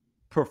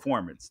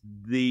performance,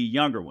 the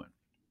younger one.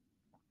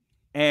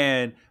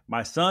 And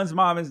my son's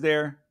mom is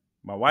there,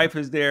 my wife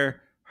is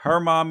there, her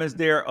mom is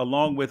there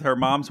along with her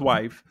mom's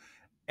wife,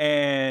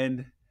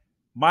 and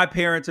my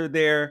parents are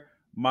there,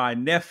 my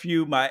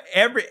nephew,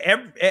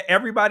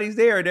 everybody's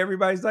there, and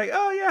everybody's like,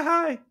 "Oh yeah,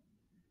 hi."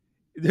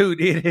 Dude,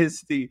 it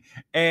is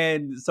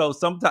and so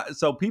sometimes,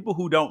 so people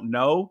who don't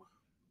know,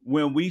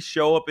 when we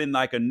show up in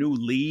like a new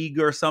league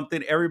or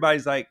something,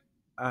 everybody's like,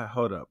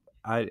 hold up.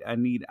 I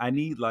need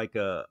like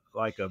a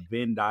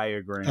Venn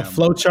diagram, a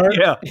flow chart.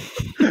 Yeah,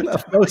 a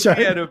flow chart.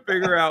 Yeah, to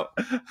figure out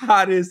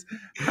how this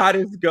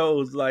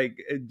goes, like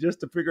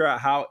just to figure out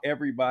how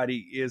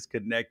everybody is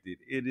connected.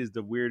 It is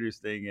the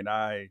weirdest thing, and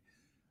I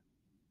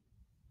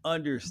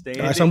understand.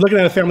 Right, so I'm looking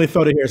at a family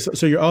photo here.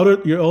 So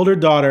your older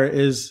daughter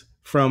is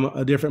from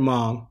a different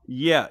mom.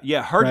 Yeah.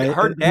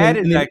 Her dad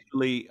is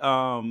actually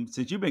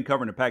since you've been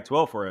covering the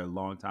Pac-12 for a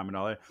long time and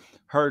all that.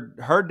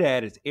 Her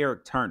dad is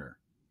Eric Turner.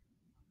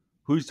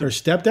 Who's her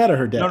stepdad or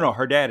her dad? No,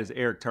 her dad is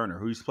Eric Turner,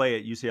 who used to play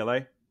at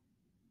UCLA.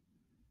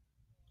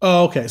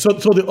 Oh, okay. So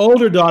the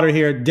older daughter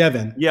here,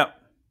 Devin. Yep.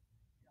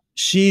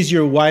 She's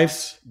your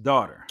wife's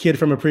daughter, kid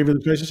from a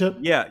previous relationship.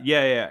 Yeah.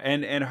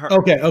 And her.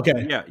 Okay.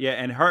 Yeah.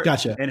 And her.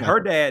 Gotcha. And her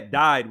dad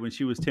died when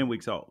she was 10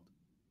 weeks old.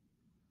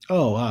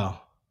 Oh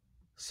wow.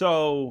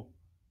 So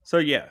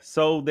yeah.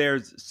 So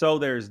there's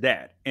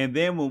that. And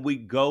then when we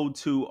go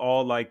to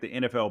all like the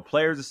NFL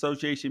Players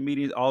Association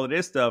meetings, all of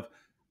this stuff,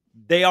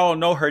 they all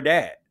know her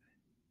dad.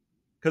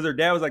 Because her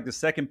dad was like the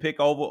second pick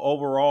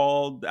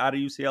overall out of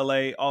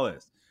UCLA, all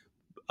this.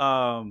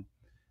 But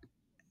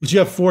you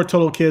have 4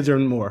 total kids or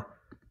more?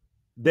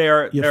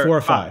 You have 4 or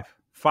 5?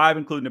 5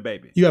 including the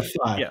baby. You have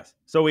 5? Yes.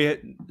 So we have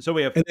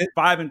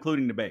 5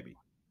 including the baby.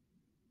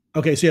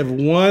 Okay, so you have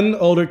 1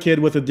 older kid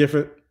with a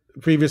different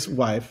previous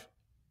wife,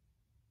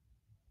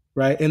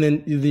 right? And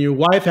then your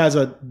wife had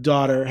a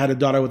daughter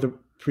with a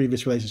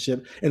previous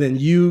relationship, and then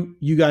you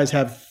guys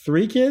have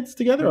 3 kids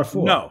together or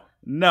 4? No.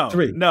 No,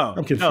 3. no, I'm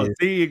no. confused.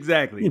 See, You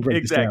exactly,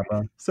 break this down,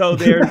 exactly. bro. So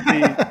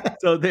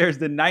there's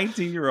the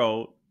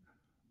 19-year-old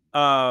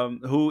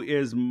who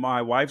is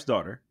my wife's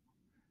daughter.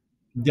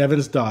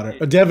 Devin's daughter.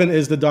 Devin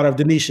is the daughter of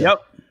Denisha. Yep,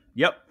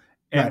 yep.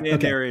 And Right. then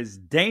Okay. there is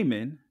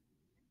Damon,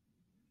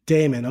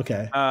 Damon.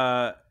 Okay.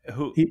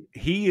 who He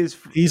he is.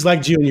 he's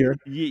like Junior.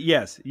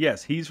 Yes,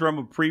 yes. He's from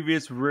a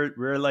previous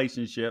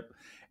relationship,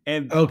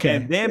 and Okay.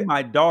 then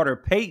my daughter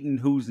Peyton,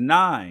 who's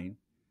 9,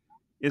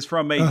 is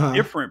from a Uh-huh.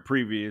 different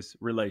previous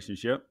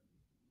relationship.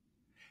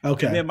 And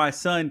Okay. then my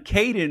son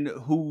Caden,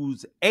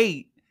 who's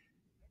 8,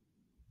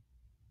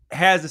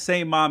 has the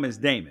same mom as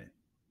Damon,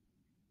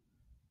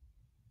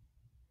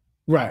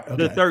 Right.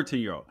 the Okay.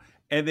 13-year-old.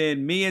 And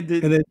then me and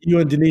And then you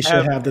and Denisha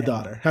have have the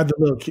daughter, have the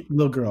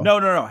little girl.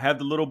 no, have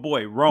the little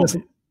boy That's,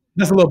 Roman.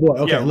 that's a little boy.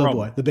 Okay, Yeah, little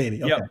Roman. boy, the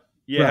baby. Okay. Yep.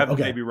 Yeah, Right. have the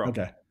Okay. baby Roman.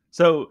 Okay.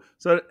 So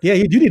Yeah,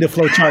 you do need a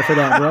flow chart for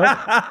that, bro.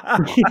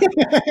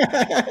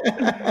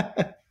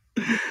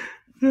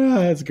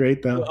 That's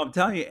great, though. I'm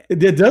telling you,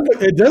 It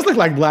does look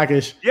like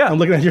Blackish. Yeah. I'm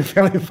looking at your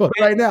family photo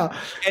right now.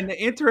 and the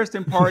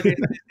interesting part is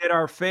that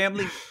our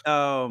family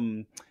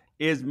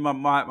is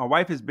my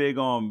wife is big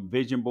on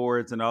vision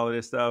boards and all of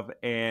this stuff.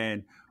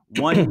 And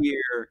one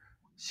year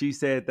she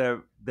said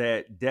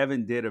that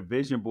Devin did a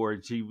vision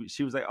board. She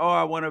was like, "Oh,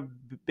 I want a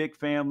big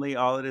family,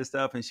 all of this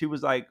stuff." And she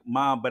was like,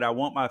 "Mom, but I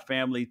want my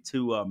family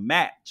to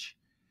match."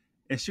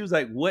 And she was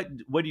like, "What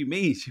do you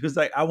mean?" She was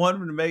like, "I want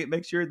them to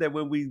make sure that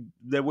when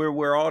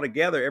we're all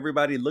together,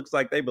 everybody looks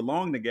like they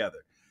belong together."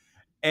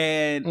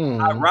 And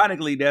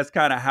ironically, that's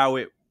kind of how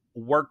it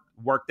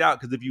worked out.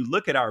 Because if you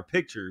look at our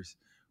pictures,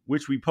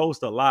 which we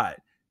post a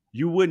lot,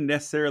 you wouldn't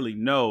necessarily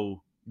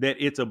know that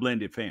it's a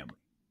blended family.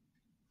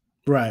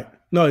 Right.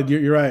 No,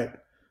 you're right.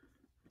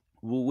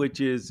 Which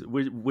is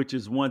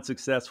one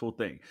successful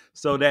thing.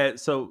 So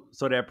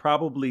that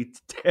probably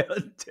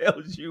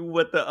tells you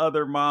what the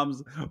other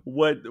moms,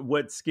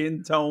 what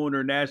skin tone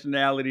or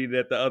nationality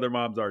that the other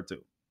moms are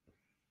too.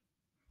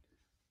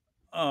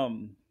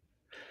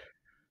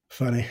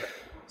 Funny.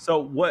 So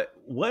what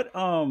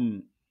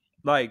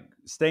like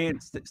staying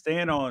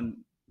on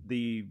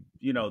the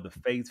the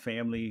faith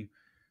family,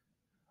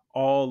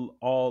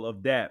 all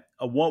of that,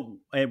 one,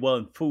 and well,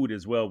 and food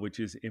as well, which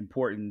is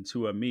important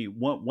to me.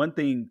 One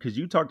thing, because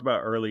you talked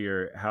about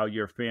earlier how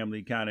your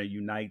family kind of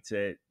unites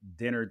at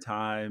dinner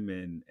time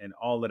and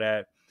all of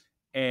that,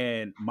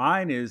 and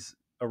mine is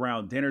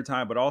around dinner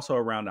time, but also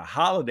around the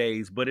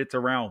holidays, but it's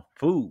around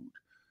food.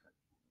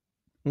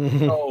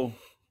 So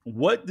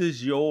what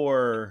does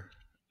your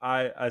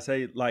I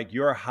say like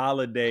your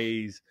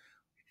holidays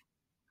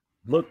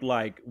look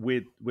like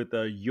with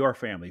your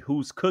family?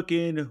 Who's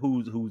cooking?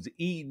 Who's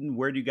eating?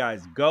 Where do you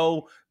guys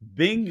go?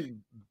 Being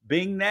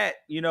that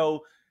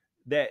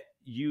that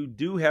you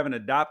do have an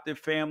adoptive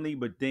family,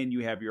 but then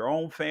you have your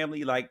own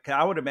family. Like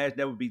I would imagine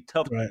that would be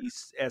tough to Right. be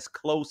as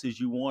close as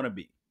you want to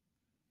be.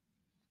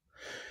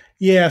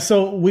 Yeah,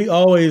 so we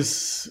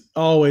always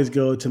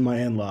go to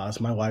my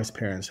in-laws, my wife's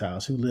parents'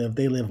 house,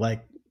 they live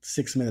like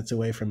 6 minutes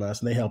away from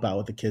us, and they help out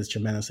with the kids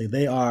tremendously.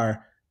 They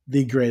are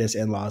the greatest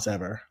in-laws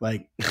ever.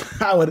 Like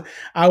I would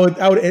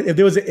if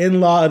there was an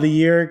in-law of the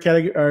year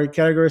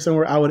category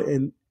somewhere, I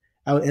would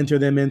enter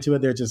them into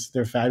it.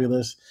 They're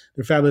fabulous.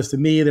 They're fabulous to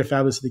me. They're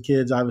fabulous to the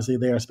kids. Obviously,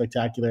 they are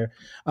spectacular.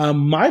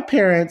 My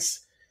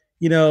parents,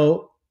 they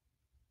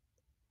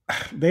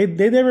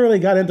never really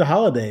got into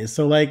holidays,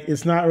 so like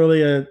it's not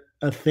really a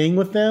thing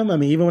with them. I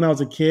mean, even when I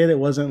was a kid, it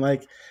wasn't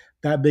like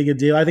that big a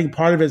deal. I think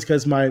part of it's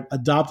because my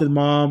adopted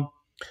mom,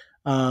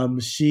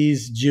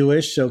 she's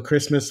Jewish, so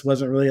Christmas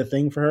wasn't really a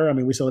thing for her. I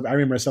mean, I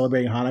remember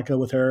celebrating Hanukkah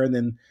with her,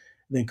 and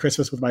then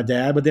Christmas with my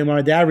dad. But then when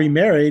my dad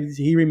remarried,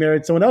 he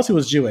remarried someone else who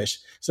was Jewish,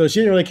 so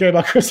she didn't really care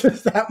about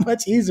Christmas that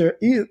much either.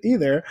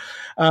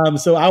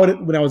 So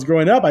when I was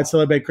growing up, I'd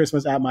celebrate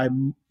Christmas at my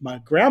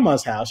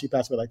grandma's house. She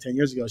passed away like 10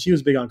 years ago. She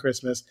was big on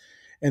Christmas.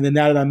 And then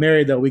now that I'm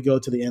married, though, we go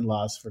to the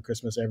in-laws for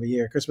Christmas every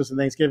year. Christmas and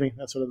Thanksgiving,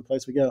 that's sort of the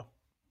place we go.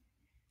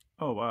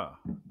 Oh wow.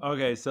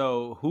 Okay,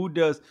 so who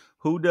does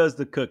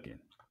the cooking?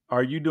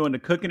 Are you doing the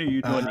cooking or are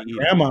you doing the eating?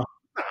 Grandma.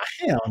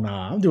 Hell no.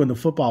 I'm doing the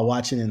football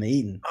watching and the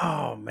eating.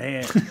 Oh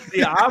man.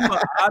 See,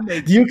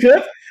 Do you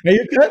cook? Are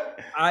you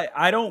cook?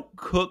 I don't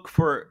cook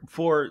for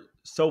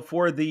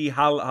the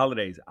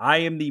holidays. I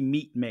am the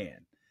meat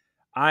man.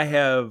 I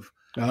have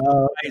okay.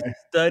 I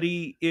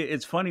study.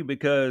 It's funny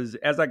because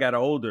as I got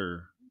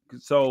older,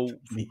 so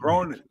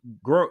growing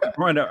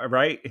up,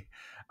 right,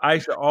 I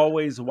used to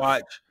always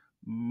watch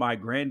my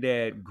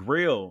granddad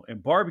grill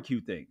and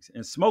barbecue things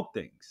and smoke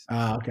things.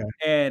 Okay.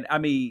 And I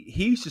mean,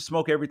 he used to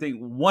smoke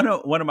everything. One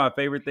of my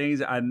favorite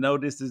things, I know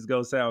this is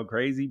gonna sound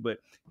crazy, but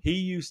he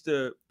used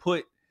to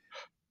put,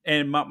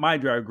 and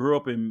mind you, I grew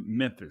up in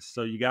Memphis,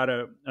 so you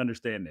gotta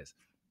understand this.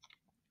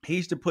 He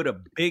used to put a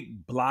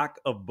big block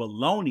of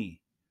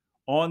bologna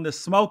on the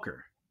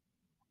smoker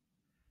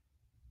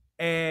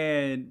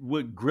and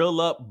would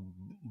grill up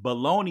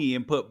bologna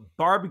and put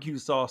barbecue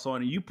sauce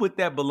on it. You put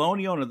that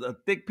bologna on a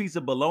thick piece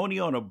of bologna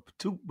on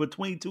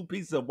between two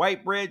pieces of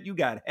white bread, you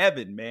got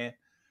heaven, man.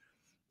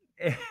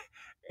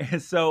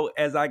 And so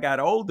as I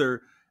got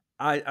older,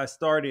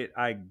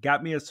 I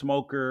got me a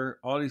smoker,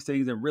 all these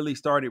things, and really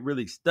started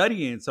really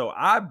studying. So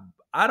I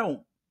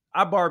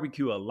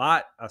barbecue a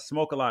lot. I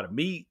smoke a lot of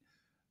meat.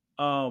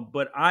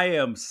 But I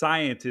am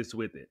scientist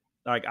with it.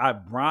 Like I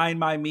brine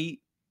my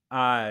meat.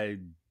 I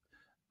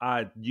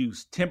I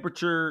use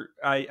temperature.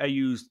 I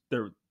use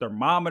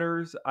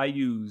thermometers. I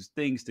use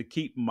things to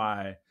keep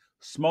my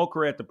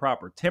smoker at the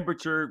proper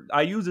temperature.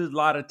 I use a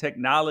lot of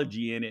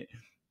technology in it.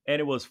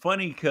 And it was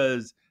funny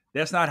because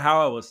that's not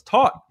how I was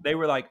taught. They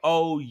were like,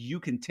 oh,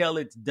 you can tell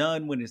it's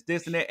done when it's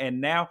this and that.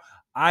 And now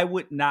I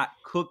would not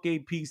cook a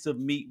piece of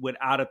meat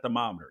without a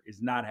thermometer.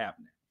 It's not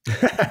happening.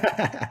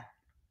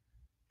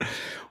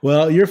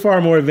 Well, you're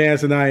far more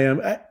advanced than I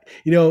am.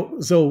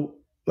 So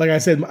like I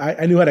said,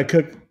 I knew how to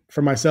cook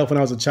for myself when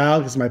I was a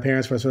child because my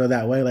parents were sort of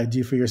that way, like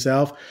do for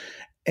yourself.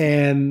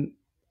 And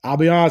I'll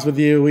be honest with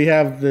you, we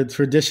have the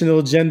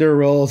traditional gender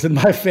roles in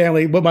my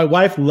family, but my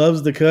wife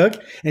loves to cook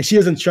and she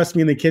doesn't trust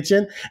me in the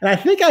kitchen. And I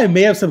think I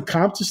may have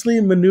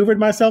subconsciously maneuvered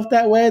myself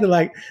that way to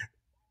like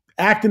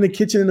act in the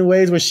kitchen in the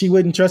ways where she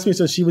wouldn't trust me.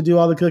 So she would do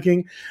all the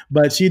cooking,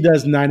 but she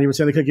does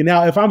 90% of the cooking.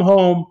 Now, if I'm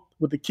home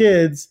with the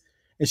kids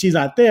and she's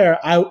not there,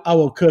 I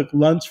will cook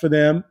lunch for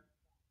them,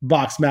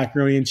 box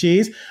macaroni and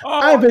cheese.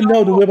 I've been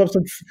known to whip up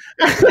some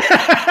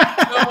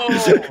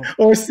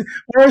or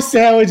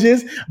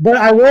sandwiches, but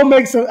I will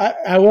make some.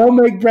 I will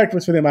make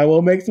breakfast for them. I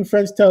will make some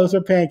French toast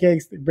or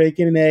pancakes,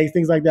 bacon and eggs,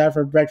 things like that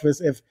for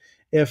breakfast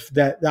if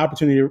that the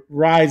opportunity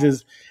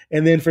rises.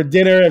 And then for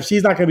dinner, if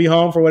she's not going to be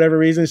home for whatever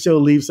reason, she'll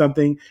leave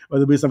something or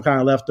there'll be some kind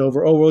of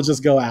leftover, or we'll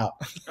just go out.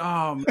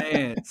 Oh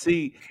man,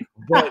 see,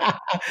 but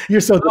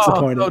you're so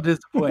disappointed. So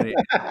disappointed.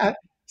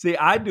 See,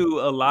 I do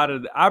a lot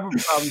of. I would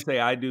probably say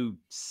I do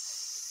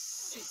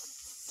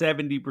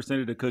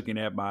 70% of the cooking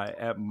at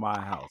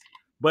my house,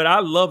 but I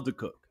love to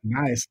cook.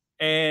 Nice.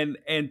 And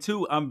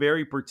two, I'm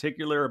very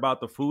particular about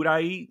the food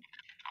I eat.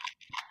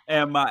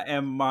 And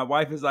my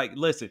wife is like,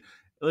 listen,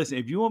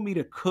 if you want me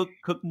to cook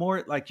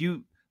more, like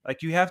you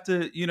have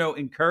to,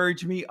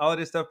 encourage me, all of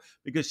this stuff,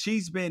 because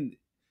she's been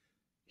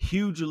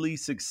hugely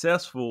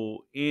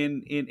successful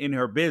in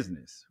her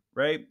business,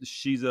 right?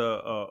 She's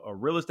a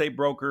real estate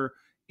broker.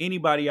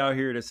 Anybody out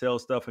here that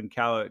sells stuff in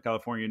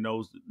California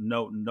knows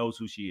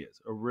who she is,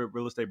 a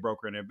real estate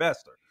broker and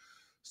investor.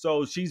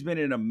 So she's been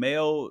in a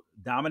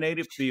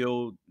male-dominated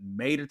field,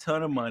 made a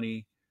ton of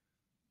money,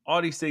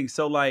 all these things.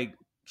 So like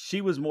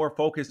she was more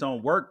focused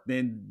on work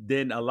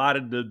than a lot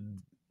of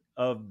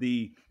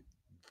the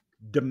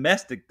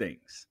domestic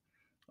things.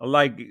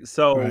 Like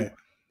so, right.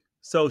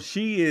 So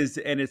she is,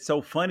 and it's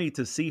so funny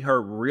to see her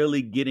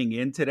really getting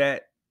into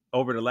that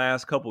over the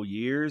last couple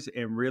years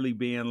and really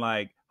being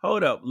like,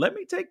 hold up, let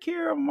me take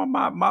care of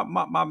my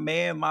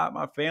man,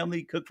 my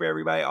family, cook for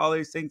everybody. All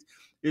these things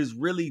is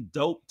really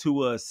dope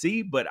to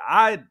see. But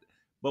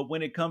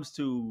when it comes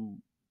to,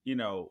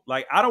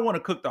 like, I don't want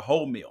to cook the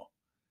whole meal.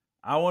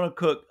 I want to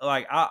cook,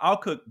 like, I'll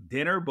cook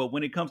dinner. But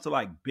when it comes to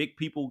like big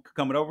people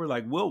coming over,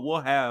 like we'll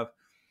have,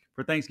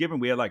 for Thanksgiving,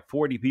 we had like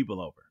 40 people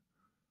over.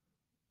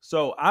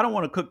 So I don't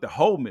want to cook the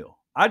whole meal.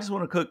 I just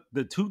want to cook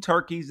the 2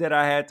 turkeys that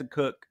I had to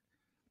cook.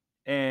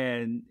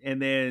 And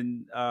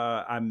then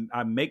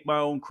I make my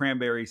own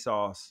cranberry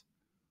sauce,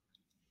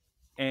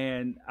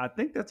 and I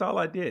think that's all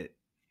I did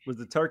was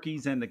the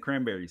turkeys and the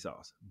cranberry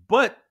sauce.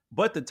 But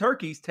the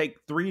turkeys take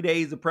 3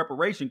 days of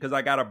preparation because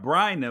I gotta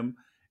brine them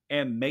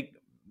and make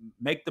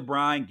the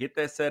brine, get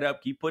that set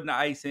up, keep putting the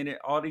ice in it,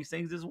 all these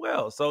things as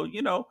well. So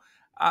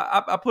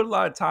I put a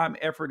lot of time,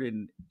 effort,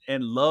 and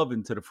love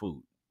into the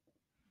food.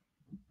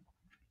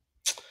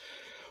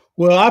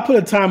 Well, I put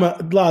a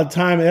lot of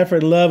time, effort,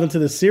 and love into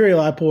the cereal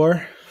I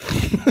pour.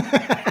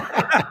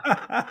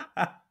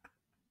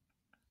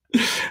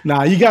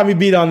 Nah, you got me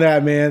beat on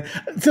that, man.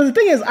 So the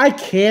thing is, I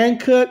can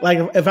cook. Like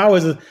if I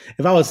was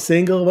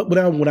single,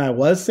 when I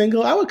was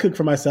single, I would cook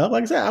for myself.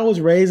 Like I said, I was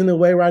raised in a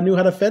way where I knew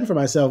how to fend for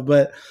myself.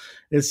 But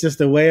it's just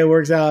the way it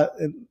works out.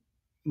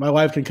 My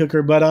wife can cook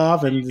her butt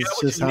off, and it's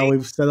just how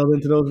we've settled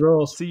into those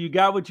roles. So you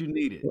got what you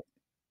needed.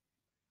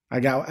 I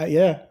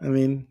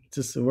mean,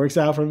 just it works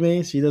out for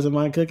me. She doesn't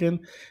mind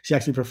cooking. She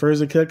actually prefers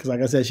to cook because,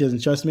 like I said, she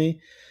doesn't trust me.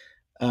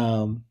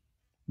 Well,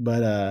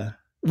 the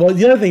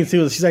other thing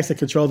too is she likes to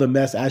control the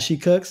mess as she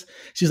cooks.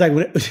 She's like,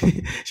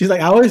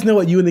 I always know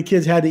what you and the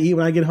kids had to eat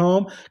when I get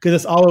home because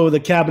it's all over the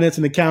cabinets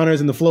and the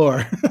counters and the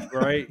floor.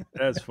 Right?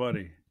 That's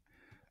funny.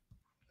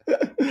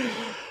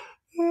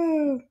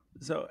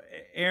 So,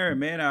 Aaron,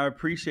 man, I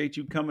appreciate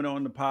you coming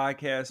on the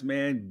podcast,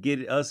 man.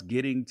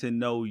 Getting to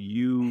know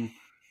you.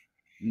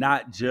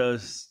 Not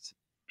just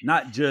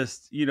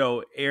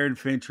Aaron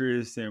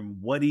Fentress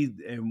and what he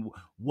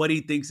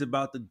thinks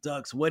about the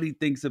Ducks, what he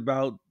thinks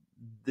about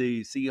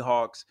the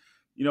Seahawks,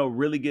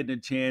 really getting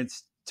a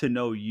chance to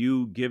know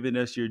you, giving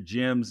us your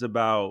gems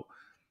about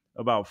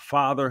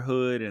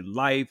fatherhood and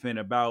life and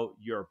about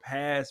your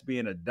past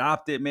being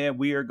adopted, man.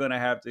 We are going to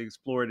have to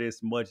explore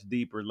this much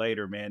deeper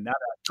later, man.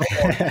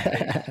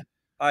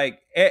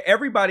 Like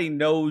everybody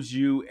knows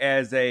you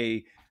as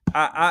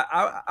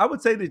I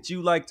would say that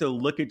you like to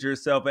look at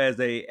yourself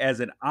as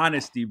an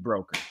honesty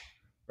broker,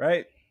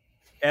 right?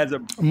 as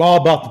a I'm all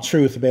about the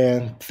truth,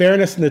 man.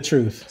 Fairness and the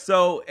truth.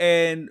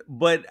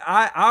 but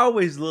I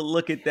always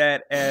look at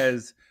that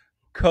as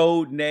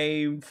code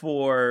name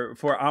for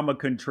I'm a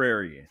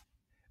contrarian.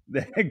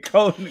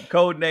 The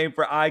code name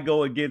for I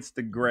go against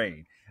the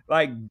grain.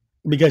 Like,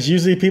 Because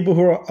usually people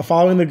who are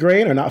following the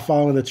grain are not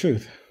following the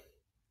truth.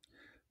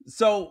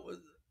 so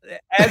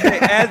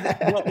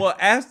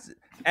as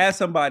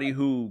somebody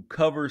who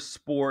covers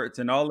sports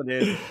and all of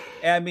this,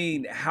 I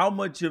mean, how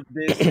much of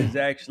this is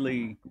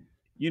actually,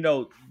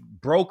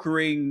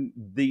 brokering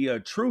the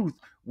truth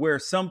where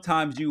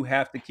sometimes you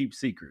have to keep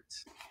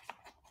secrets?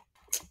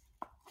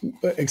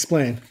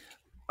 Explain.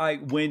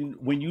 Like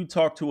when you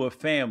talk to a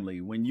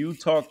family, when you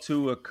talk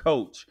to a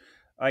coach,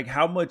 like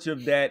how much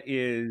of that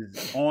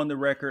is on the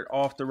record,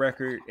 off the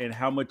record, and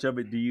how much of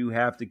it do you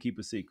have to keep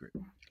a secret?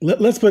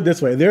 Let's put it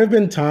this way. There have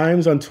been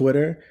times on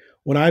Twitter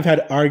when I've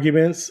had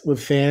arguments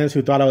with fans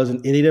who thought I was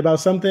an idiot about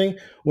something,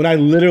 when I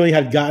literally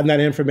had gotten that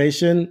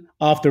information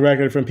off the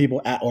record from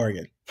people at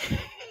Oregon.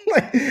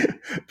 Like,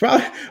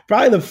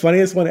 probably the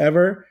funniest one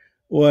ever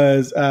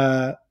was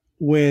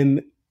when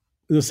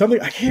it was something,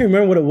 I can't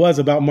remember what it was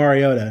about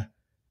Mariota.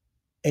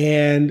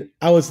 And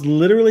I was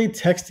literally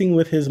texting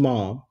with his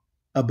mom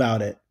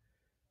about it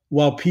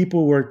while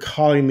people were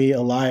calling me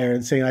a liar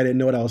and saying I didn't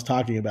know what I was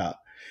talking about.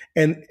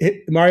 And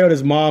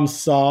Mariota's mom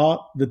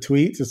saw the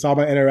tweets and saw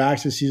my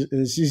interaction.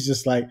 She's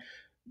just like,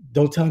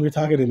 don't tell him you're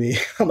talking to me.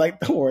 I'm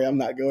like, don't worry, I'm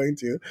not going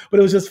to. But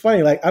it was just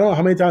funny. Like, I don't know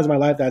how many times in my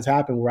life that's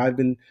happened where I've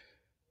been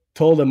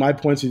told that my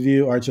points of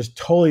view are just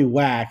totally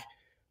whack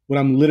when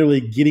I'm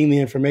literally getting the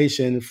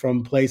information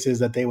from places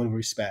that they would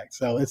respect.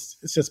 So it's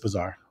just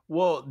bizarre.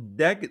 Well,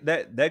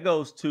 that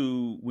goes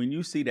to when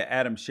you see the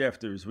Adam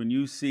Schefters, when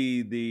you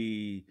see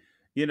the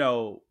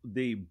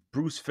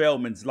Bruce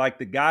Feldmans, like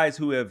the guys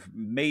who have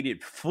made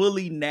it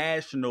fully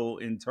national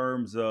in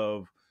terms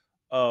of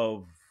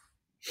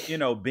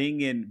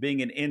being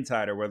an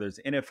insider, whether it's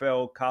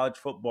NFL, college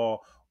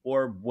football,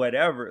 or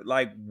whatever.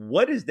 Like,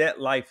 what is that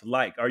life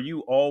like? Are you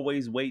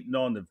always waiting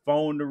on the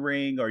phone to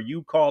ring? Are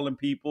you calling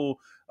people?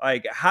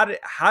 Like,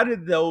 how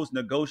did those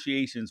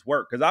negotiations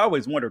work? Because I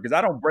always wonder, because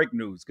I don't break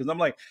news. Because I'm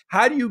like,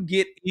 how do you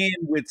get in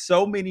with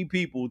so many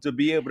people to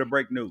be able to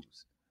break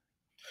news?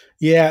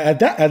 Yeah, at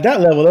that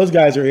level, those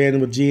guys are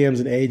in with GMs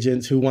and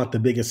agents who want the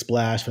biggest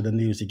splash for the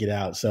news to get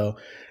out. So,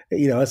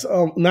 it's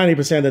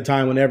 90% of the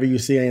time, whenever you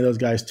see any of those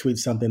guys tweet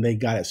something, they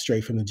got it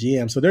straight from the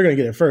GM. So they're going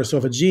to get it first. So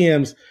if a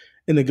GM's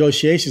in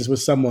negotiations with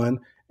someone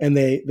and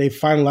they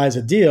finalize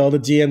a deal, the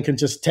GM can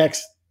just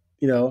text,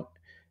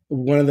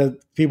 one of the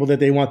people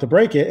that they want to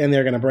break it, and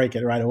they're going to break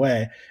it right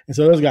away. And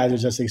so those guys are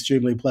just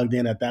extremely plugged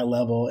in at that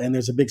level. And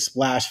there's a big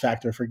splash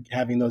factor for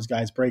having those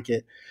guys break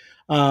it.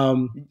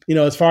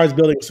 As far as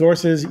building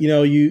sources,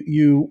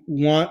 you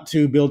want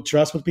to build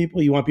trust with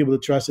people. You want people to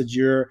trust that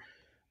you're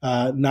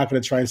not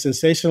going to try and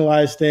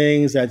sensationalize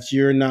things, that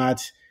you're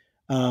not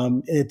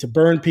in it to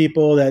burn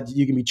people, that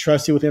you can be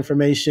trusted with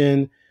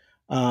information,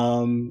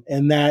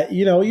 and that,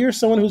 you're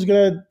someone who's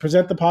going to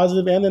present the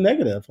positive and the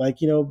negative. Like,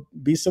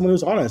 be someone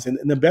who's honest. And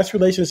the best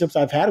relationships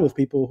I've had with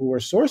people who are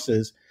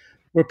sources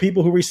were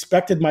people who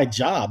respected my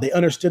job. They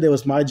understood it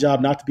was my job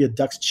not to be a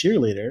Ducks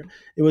cheerleader.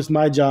 It was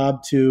my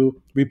job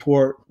to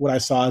report what I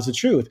saw as the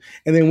truth.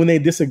 And then when they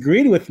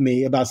disagreed with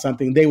me about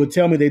something, they would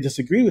tell me they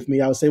disagreed with me.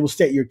 I would say, well,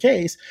 state your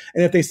case.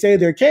 And if they say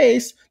their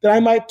case, then I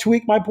might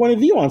tweak my point of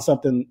view on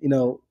something,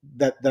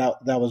 that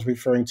I was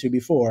referring to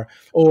before,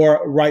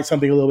 or write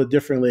something a little bit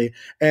differently.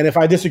 And if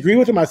I disagree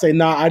with them, I say,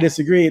 nah, I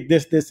disagree,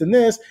 this, and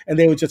this. And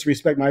they would just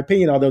respect my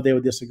opinion, although they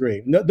would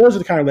disagree. Those are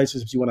the kind of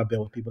relationships you want to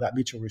build with people, that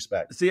mutual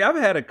respect. See, I've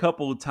had a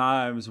couple of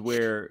times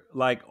where,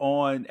 like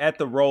at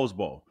the Rose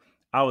Bowl,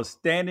 I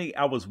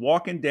was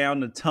walking down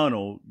the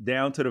tunnel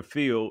down to the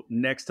field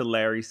next to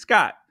Larry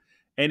Scott.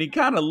 And he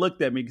kind of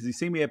looked at me because he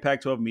seen me at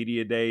Pac-12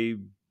 Media Day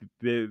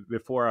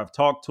before I've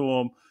talked to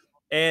him.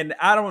 And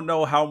I don't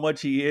know how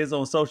much he is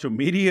on social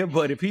media,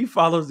 but if he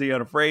follows the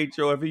Unafraid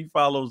Show, if he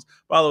follows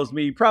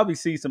me, he probably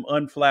sees some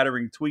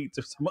unflattering tweets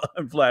or some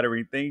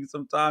unflattering things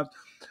sometimes.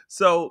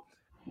 So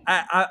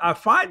I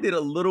find it a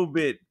little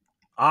bit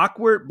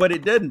awkward, but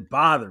it doesn't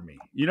bother me.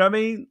 You know what I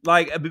mean?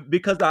 Like,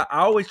 because I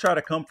always try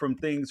to come from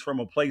things from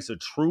a place of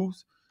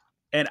truth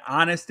and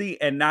honesty,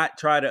 and not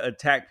try to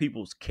attack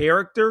people's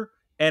character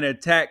and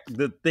attack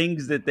the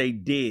things that they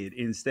did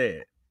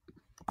instead.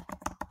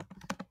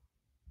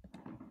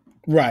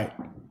 Right.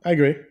 I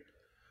agree.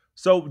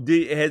 So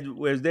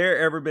has there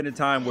ever been a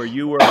time where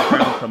you were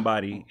around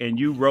somebody and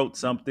you wrote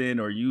something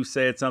or you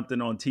said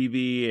something on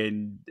TV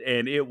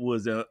and it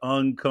was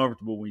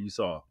uncomfortable when you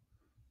saw?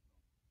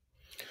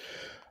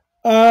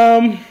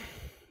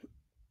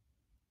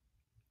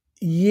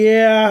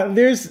 Yeah,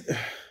 there's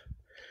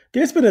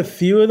been a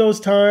few of those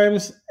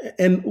times.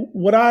 And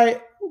my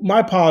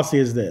policy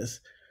is this: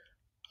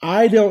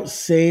 I don't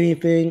say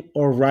anything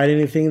or write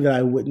anything that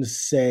I wouldn't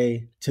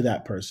say to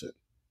that person.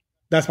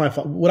 That's my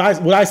fault. Would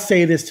I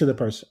say this to the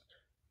person?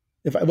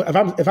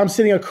 If I'm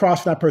sitting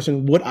across from that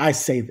person, would I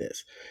say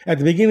this? At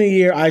the beginning of the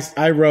year,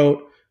 I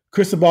wrote,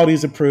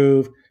 Cristobaldi's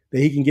approved. that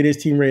he can get his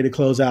team ready to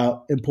close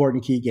out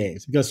important key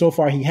games, because so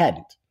far he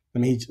hadn't.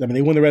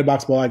 They won the Red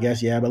Box Bowl, I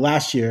guess, yeah, but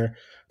last year,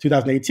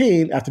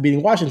 2018, after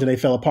beating Washington, they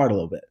fell apart a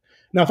little bit.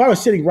 Now, if I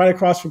was sitting right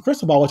across from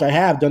Cristobal, which I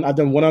have done, I've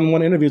done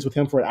one-on-one interviews with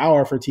him for an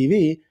hour for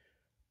TV,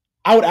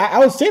 I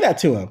would say that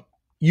to him.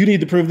 You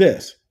need to prove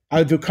this. I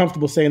would feel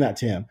comfortable saying that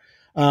to him.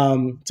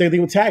 Same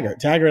thing with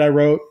Taggart. Taggart, I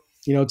wrote,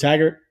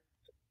 Taggart,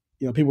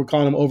 people were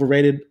calling him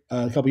overrated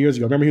a couple years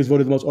ago. Remember, he was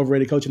voted the most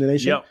overrated coach in the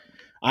nation? Yep.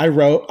 I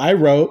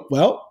wrote,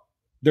 well,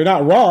 they're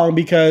not wrong,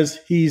 because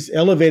he's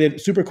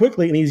elevated super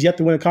quickly and he's yet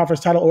to win a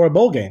conference title or a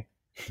bowl game,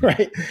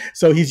 right?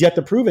 So he's yet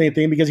to prove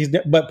anything,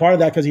 but part of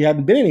that because he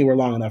hadn't been anywhere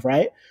long enough,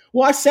 right?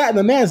 Well, I sat in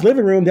the man's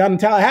living room down in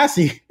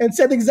Tallahassee and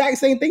said the exact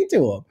same thing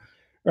to him,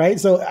 right?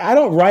 So I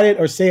don't write it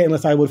or say it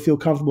unless I would feel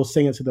comfortable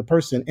saying it to the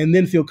person and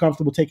then feel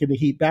comfortable taking the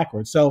heat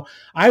backwards. So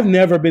I've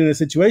never been in a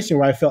situation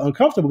where I felt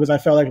uncomfortable, because I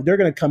felt like if they're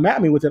going to come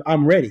at me with it,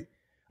 I'm ready.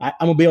 I'm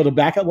going to be able to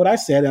back up what I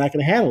said and I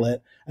can handle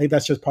it. I think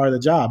that's just part of the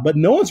job. But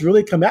no one's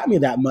really come at me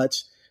that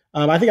much.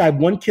 I think I had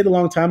one kid a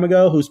long time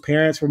ago whose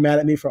parents were mad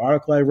at me for an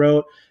article I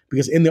wrote,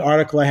 because in the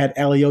article I had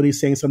Aliotti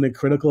saying something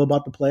critical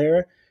about the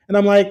player. And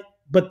I'm like,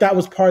 but that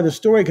was part of the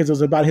story, because it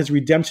was about his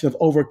redemption of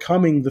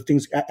overcoming the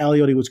things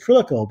Aliotti was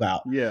critical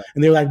about. Yeah.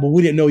 And they were like, well,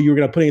 we didn't know you were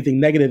going to put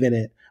anything negative in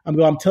it.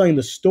 I'm telling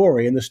the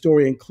story, and the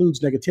story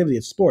includes negativity.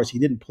 It's sports. He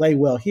didn't play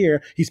well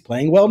here. He's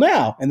playing well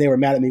now. And they were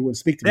mad at me, wouldn't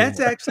speak to me That's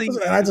anymore. actually,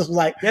 And I just was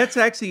like, that's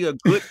actually a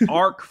good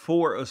arc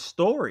for a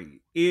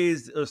story,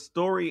 is a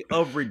story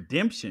of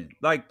redemption.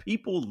 Like,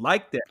 people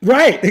like that.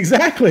 right,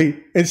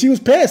 exactly. And she was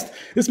pissed.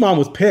 This mom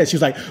was pissed. She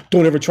was like,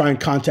 don't ever try and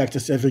contact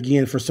us ever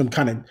again for some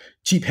kind of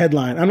cheap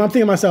headline. And I'm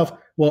thinking to myself,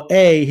 well,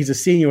 A, he's a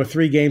senior with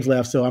 3 games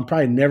left, so I'm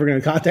probably never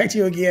going to contact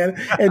you again.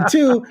 And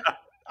 2,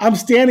 I'm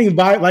standing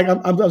by, like,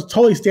 I was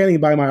totally standing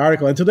by my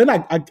article. And so then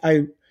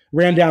I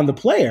ran down the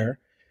player,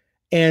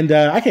 and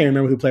I can't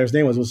remember who the player's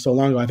name was. It was so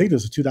long ago. I think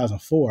this was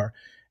 2004.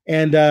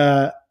 And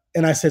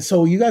I said,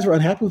 so you guys were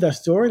unhappy with that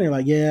story? And they're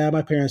like, yeah,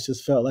 my parents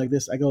just felt like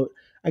this. I go,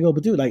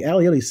 but dude, like,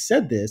 Aliotti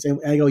said this.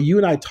 And I go, you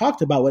and I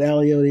talked about what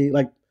Aliotti,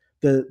 like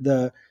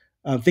the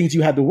things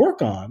you had to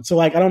work on. So,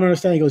 like, I don't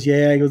understand. He goes,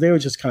 yeah. He goes, they were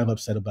just kind of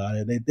upset about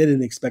it. They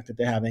didn't expect it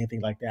to have anything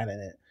like that in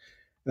it.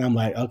 And I'm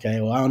like,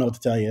 okay, well, I don't know what to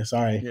tell you.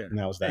 Sorry. Yeah. And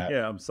that was that.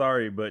 Yeah, I'm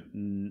sorry, but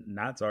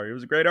not sorry. It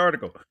was a great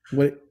article.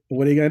 What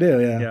are you going to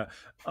do? Yeah.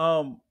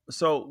 Yeah.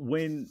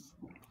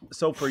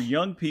 So for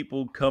young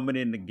people coming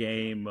in the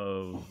game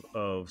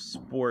of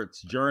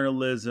sports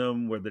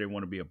journalism, whether they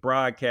want to be a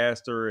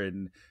broadcaster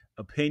and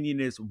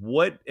opinionist,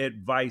 what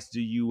advice do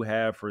you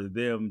have for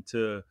them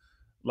to,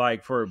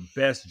 like, for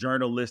best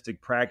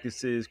journalistic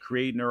practices,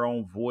 creating their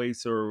own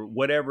voice, or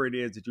whatever it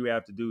is that you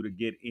have to do to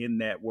get in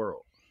that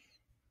world?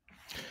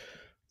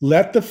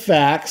 Let the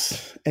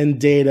facts and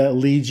data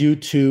lead you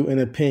to an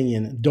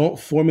opinion. Don't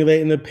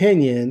formulate an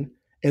opinion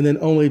and then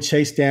only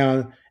chase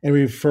down and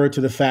refer to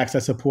the facts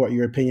that support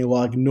your opinion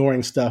while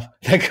ignoring stuff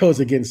that goes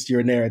against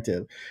your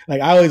narrative.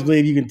 Like, I always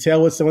believe you can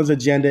tell what someone's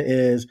agenda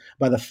is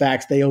by the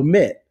facts they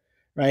omit,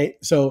 right?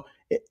 So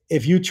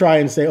if you try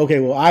and say, okay,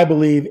 well, I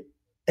believe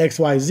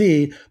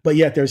XYZ, but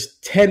yet there's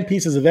 10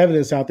 pieces of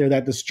evidence out there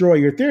that destroy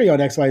your theory on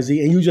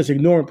XYZ, and you just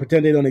ignore and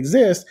pretend they don't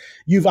exist,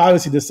 you've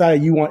obviously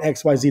decided you want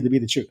XYZ to be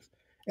the truth.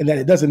 And that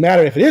it doesn't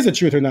matter if it is the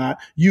truth or not,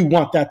 you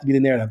want that to be the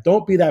narrative.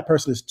 Don't be that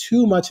person. There's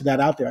too much of that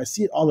out there. I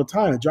see it all the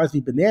time. It drives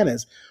me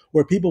bananas,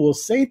 where people will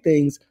say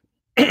things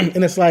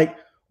and it's like,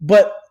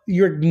 but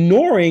you're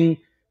ignoring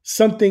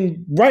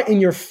something right in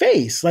your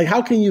face. Like,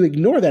 how can you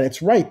ignore that?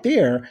 It's right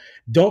there.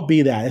 Don't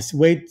be that. It's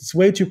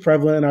way too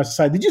prevalent in our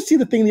society. Did you see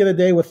the thing the other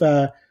day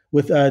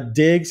with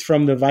Diggs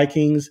from the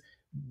Vikings?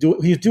 He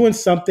was doing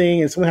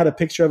something and someone had a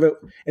picture of it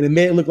and it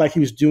made it look like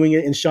he was doing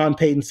it in Sean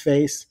Payton's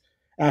face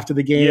after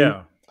the game.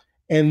 Yeah.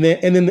 And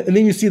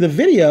then you see the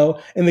video,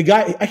 and the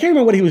guy, I can't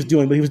remember what he was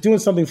doing, but he was doing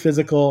something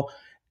physical.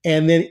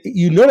 And then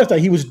you notice that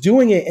he was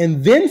doing it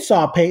and then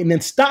saw Peyton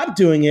and stopped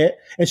doing it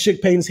and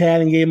shook Peyton's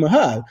hand and gave him a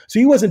hug. So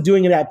he wasn't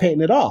doing it at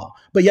Peyton at all.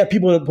 But yet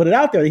people put it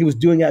out there that he was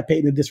doing it at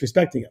Peyton and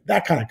disrespecting him.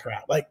 That kind of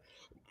crap. Like,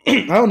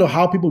 I don't know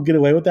how people get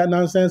away with that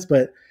nonsense,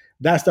 but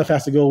that stuff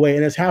has to go away.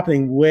 And it's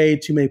happening way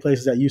too many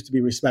places that used to be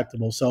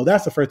respectable. So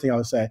that's the first thing I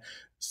would say.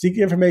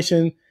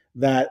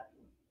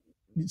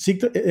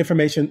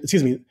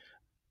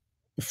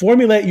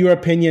 Formulate your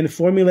opinion,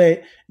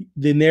 formulate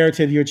the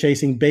narrative you're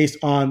chasing based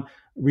on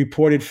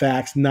reported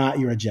facts, not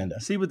your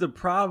agenda. See, but the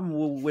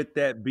problem with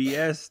that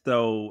BS,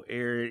 though,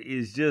 Aaron,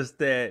 is just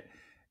that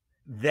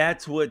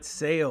that's what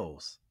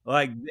sells.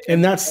 Like,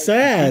 and that's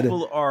sad.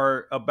 People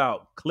are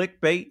about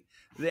clickbait,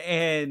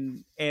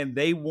 and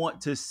they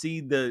want to see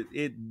the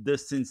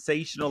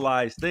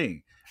sensationalized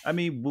thing. I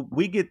mean,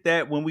 we get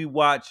that when we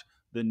watch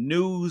the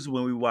news,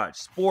 when we watch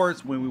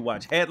sports, when we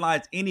watch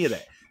headlines, any of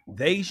that.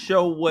 They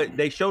show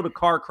the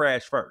car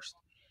crash first.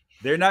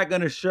 They're not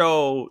going to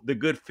show the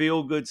good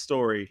feel-good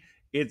story.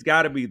 It's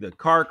got to be the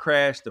car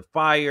crash, the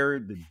fire,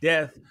 the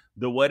death,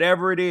 the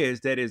whatever it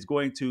is that is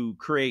going to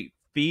create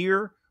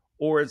fear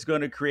or it's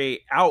going to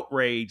create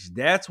outrage.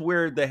 That's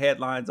where the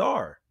headlines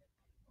are.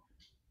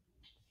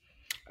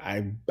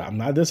 I'm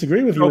not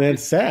disagreeing with you, So, and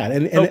it's sad.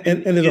 And so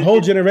there's a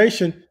whole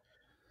generation.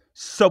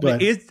 So, Go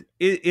but ahead.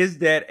 is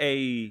that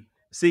a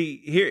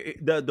see here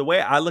the way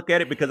I look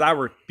at it, because I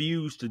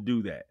refuse to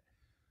do that.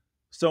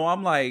 So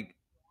I'm like,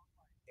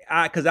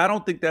 because I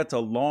don't think that's a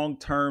long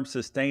term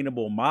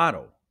sustainable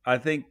model. I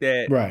think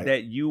Right.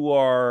 that you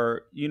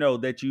are,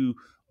 that you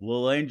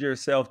will lend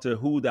yourself to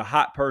who the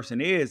hot person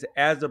is,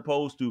 as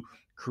opposed to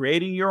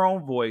creating your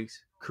own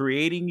voice,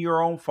 creating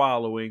your own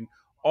following,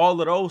 all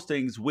of those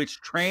things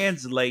which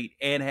translate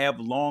and have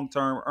long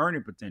term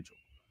earning potential.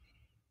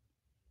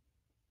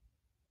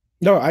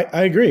 No,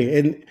 I agree.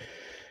 And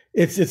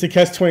it's a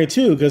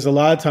catch-22 because a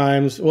lot of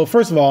times, well,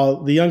 first of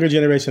all, the younger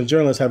generation of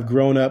journalists have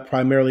grown up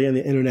primarily in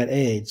the internet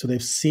age. So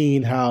they've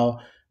seen how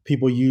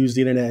people use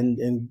the internet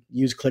and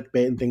use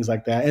clickbait and things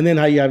like that. And then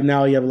how you have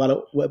a lot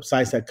of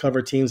websites that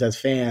cover teams as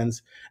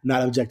fans,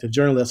 not objective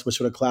journalists, which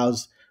sort of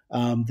clouds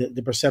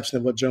the perception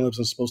of what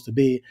journalism is supposed to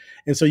be.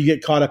 And so you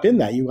get caught up in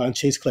that. You want to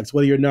chase clicks.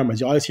 What are your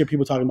numbers? You always hear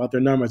people talking about their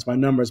numbers, my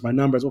numbers, my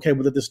numbers. Okay,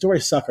 well, did the story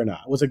suck or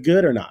not? Was it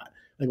good or not?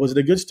 Like, was it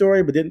a good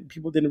story, but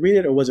people didn't read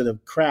it, or was it a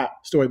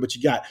crap story, but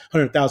you got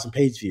 100,000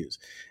 page views?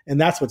 And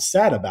that's what's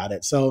sad about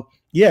it. So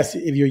yes,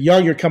 if you're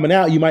young, you're coming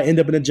out, you might end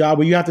up in a job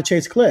where you have to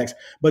chase clicks,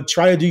 but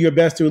try to do your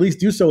best to at least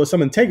do so with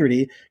some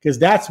integrity, because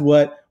that's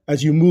what,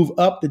 as you move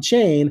up the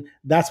chain,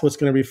 that's what's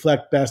going to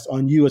reflect best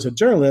on you as a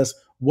journalist.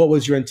 What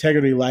was your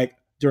integrity like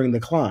during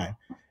the climb?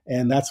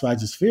 And that's what I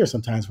just fear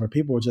sometimes, where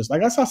people were just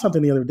like, I saw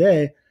something the other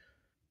day.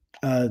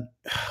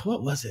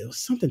 What was it? It was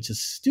something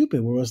just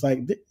stupid where it was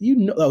like,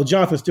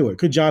 Jonathan Stewart.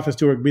 Could Jonathan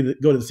Stewart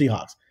go to the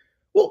Seahawks?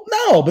 Well,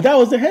 no, but that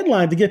was the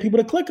headline to get people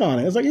to click on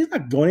it. It's like, he's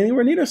not going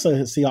anywhere near the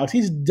Seahawks.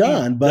 He's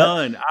done.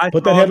 Done. I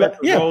put saw that him headline.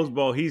 at the Rose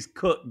Bowl. He's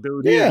cooked,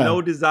 dude. He has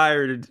no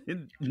desire to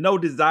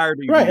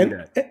right.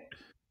 do that.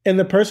 And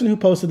the person who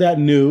posted that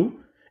knew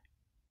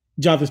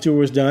Jonathan Stewart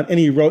was done, and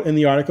he wrote in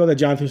the article that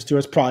Jonathan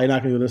Stewart's probably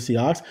not going to go to the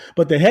Seahawks.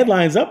 But the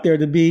headline's up there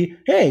to be,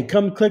 hey,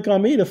 come click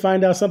on me to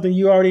find out something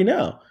you already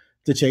know.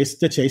 To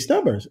chase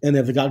numbers. And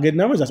if they got good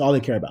numbers, that's all they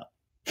care about.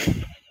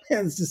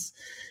 It's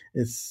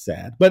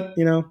sad. But,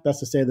 that's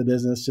the state of the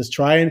business. Just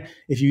try and,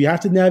 if you have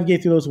to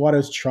navigate through those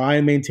waters, try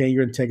and maintain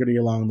your integrity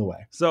along the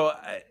way. So,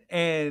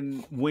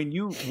 and when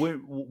you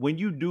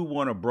do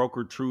want to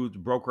broker truth,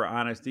 broker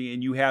honesty,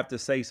 and you have to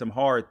say some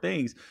hard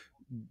things,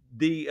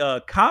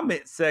 the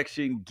comment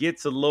section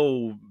gets a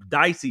little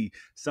dicey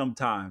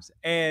sometimes.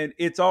 And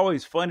it's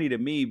always funny to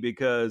me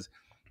because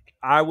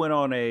I went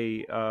on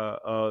a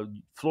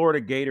Florida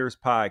Gators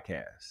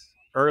podcast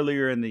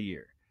earlier in the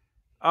year.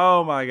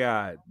 Oh my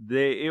God.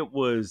 It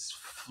was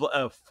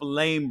a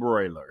flame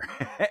broiler.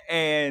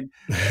 And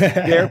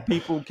their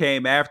people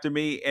came after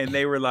me and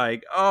they were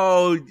like,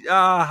 oh,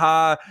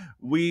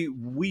 we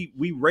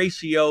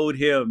ratioed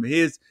him.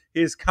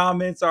 His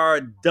comments are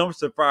a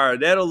dumpster fire.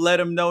 That'll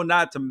let him know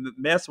not to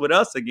mess with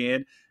us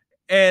again.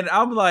 And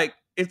I'm like,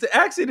 it's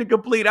actually the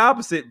complete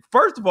opposite.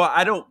 First of all,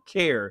 I don't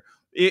care.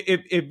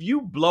 If you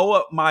blow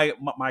up my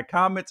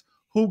comments,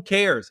 who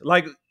cares?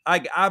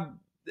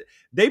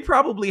 They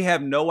probably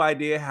have no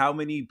idea how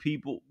many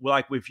people,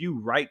 like, if you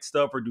write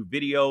stuff or do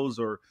videos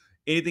or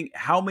anything,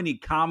 how many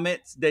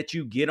comments that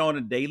you get on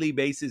a daily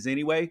basis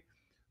anyway.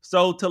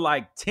 So to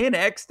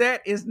 10x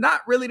that is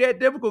not really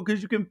that difficult,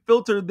 because you can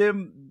filter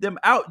them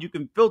out. You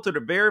can filter the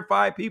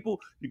verified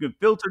people. You can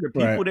filter the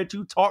people that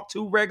you talk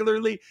to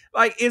regularly.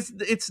 Like,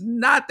 it's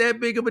not that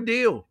big of a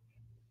deal.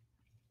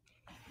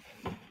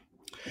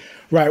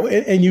 Right.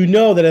 And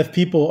that if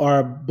people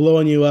are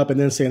blowing you up and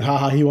then saying,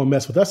 haha, he won't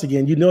mess with us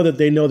again, that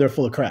they know they're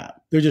full of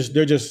crap. They're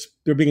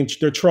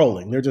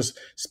trolling. They're just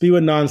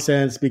spewing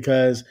nonsense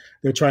because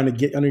they're trying to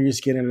get under your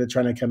skin and they're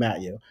trying to come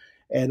at you.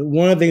 And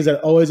one of the things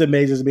that always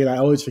amazes me, and I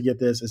always forget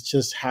this, is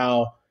just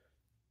how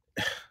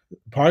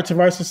parts of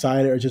our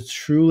society are just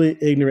truly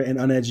ignorant and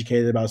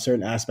uneducated about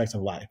certain aspects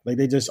of life. Like,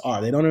 they just are.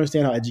 They don't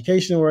understand how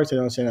education works. They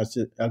don't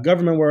understand how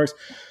government works.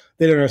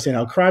 They don't understand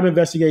how crime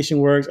investigation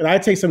works. And I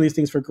take some of these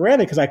things for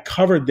granted because I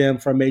covered them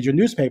for a major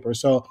newspaper.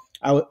 So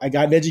I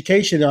got an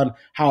education on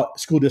how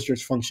school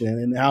districts function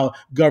and how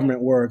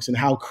government works and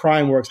how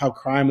crime works, how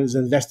crime is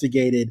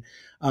investigated,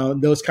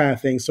 those kind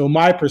of things. So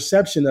my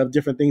perception of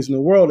different things in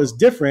the world is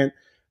different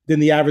than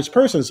the average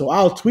person. So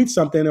I'll tweet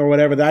something or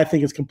whatever that I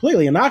think is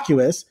completely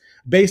innocuous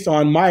based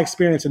on my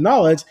experience and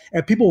knowledge,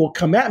 and people will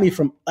come at me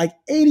from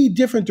 80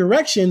 different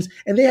directions,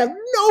 and they have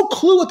no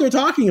clue what they're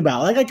talking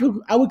about.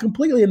 I would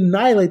completely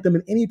annihilate them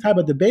in any type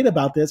of debate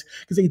about this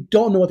because they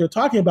don't know what they're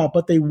talking about,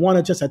 but they want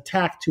to just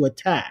attack to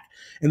attack.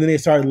 And then they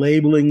start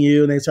labeling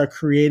you, and they start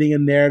creating a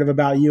narrative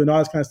about you and all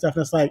this kind of stuff.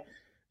 And it's like,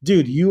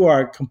 dude, you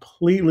are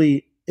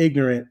completely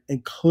ignorant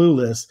and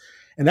clueless.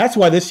 And that's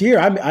why this year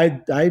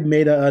I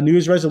made a New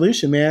Year's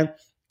resolution, man.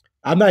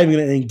 I'm not even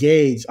going to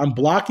engage. I'm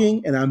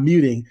blocking and I'm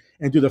muting.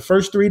 And through the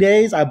first 3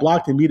 days, I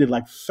blocked and muted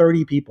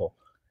 30 people.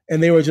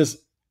 And they were just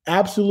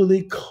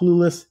absolutely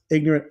clueless,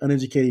 ignorant,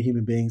 uneducated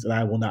human beings, and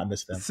I will not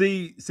miss them.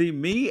 See,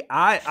 me,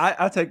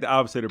 I take the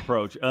opposite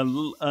approach.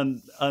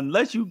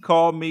 Unless you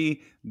call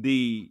me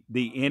the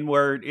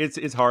N-word,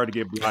 it's hard to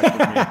get blocked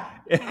with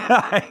me.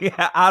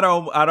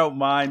 I don't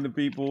mind the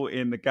people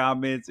in the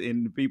comments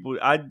and the people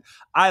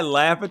I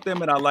laugh at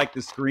them and I like to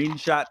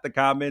screenshot the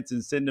comments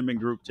and send them in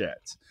group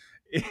chats.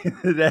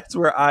 That's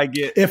where I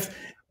get If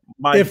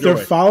my if they're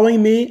joy.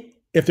 following me,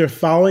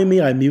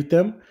 I mute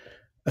them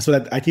so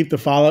that I keep the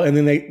follow. And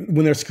then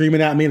when they're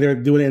screaming at me, they're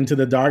doing it into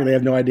the dark. They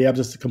have no idea. I'm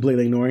just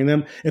completely ignoring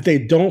them. If they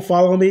don't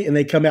follow me and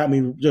they come at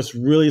me just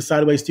really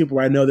sideways stupid,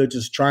 where I know they're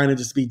just trying to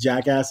just be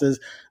jackasses,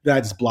 then I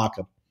just block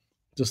them.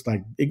 Just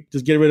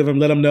get rid of them.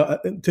 Let them know.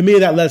 To me,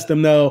 that lets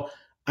them know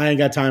I ain't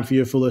got time for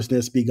your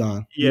foolishness. Be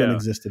gone. You don't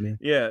exist to me.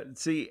 Yeah.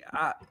 See,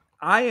 I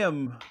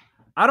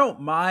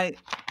don't mind.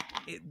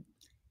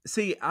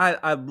 See,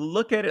 I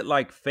look at it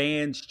like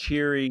fans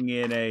cheering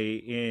in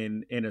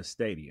a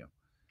stadium.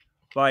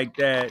 Like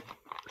that,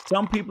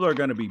 some people are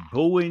going to be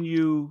booing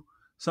you.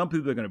 Some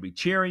people are going to be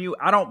cheering you.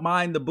 I don't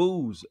mind the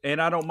boos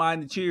and I don't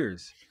mind the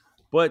cheers.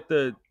 But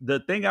the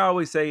thing I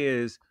always say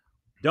is,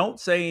 don't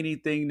say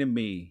anything to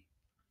me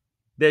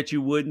that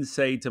you wouldn't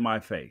say to my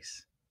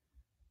face.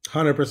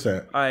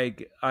 100%.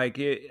 Like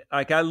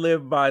I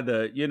live by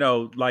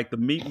the like the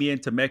meet me in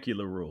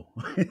Temecula rule.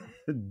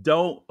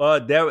 Don't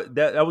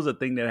that was a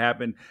thing that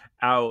happened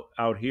out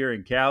here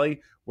in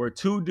Cali where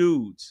two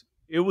dudes.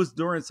 It was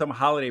during some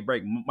holiday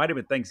break, might have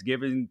been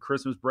Thanksgiving,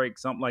 Christmas break,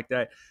 something like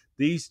that.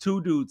 These two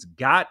dudes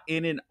got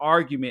in an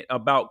argument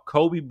about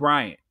Kobe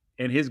Bryant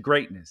and his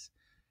greatness,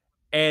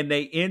 and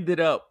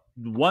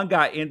one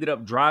guy ended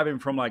up driving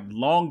from like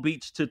Long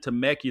Beach to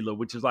Temecula,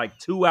 which is like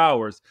 2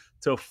 hours,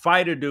 to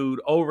fight a dude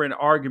over an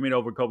argument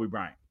over Kobe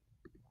Bryant.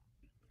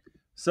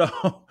 So,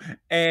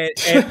 and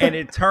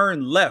it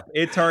turned left.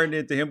 It turned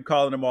into him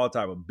calling them all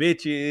type of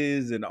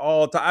bitches and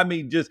all time. I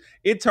mean, just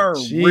it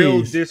turned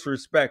real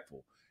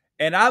disrespectful.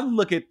 And I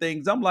look at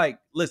things, I'm like,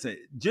 listen,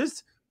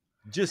 just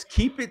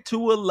keep it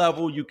to a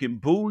level. You can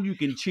boo, you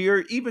can cheer,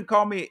 even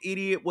call me an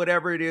idiot,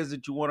 whatever it is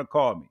that you want to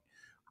call me.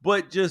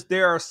 But just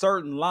there are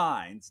certain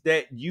lines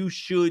that you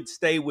should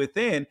stay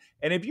within.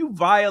 And if you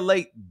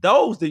violate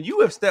those, then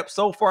you have stepped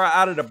so far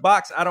out of the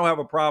box. I don't have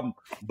a problem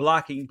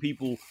blocking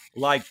people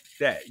like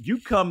that. You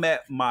come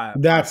at my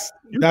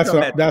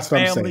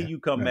family, you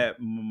come at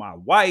my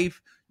wife,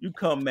 you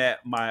come at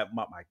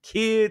my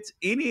kids,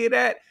 any of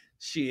that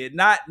shit.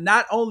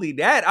 Not only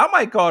that, I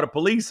might call the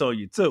police on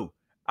you too.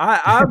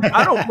 I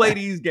don't play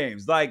these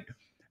games. Like,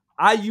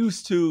 I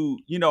used to,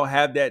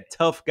 have that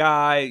tough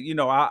guy,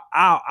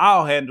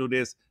 I'll handle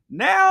this.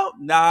 Now,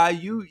 nah,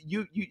 you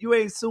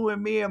ain't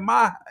suing me in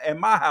my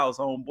house,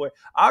 homeboy.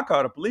 I'll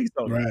call the police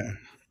on you.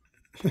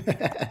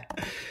 Right.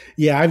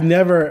 Yeah, I've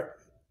never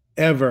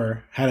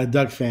ever had a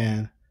Duck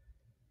fan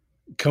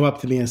come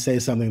up to me and say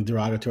something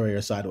derogatory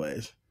or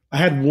sideways. I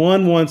had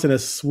one once in a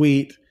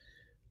suite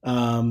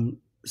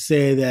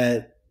say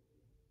that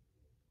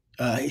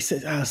he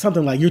said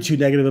something like, "You're too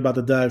negative about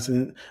the Ducks,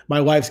 and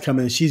my wife's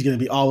coming, and she's going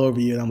to be all over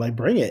you." And I'm like,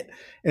 "Bring it."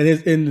 And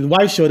the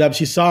wife showed up.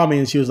 She saw me,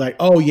 and she was like,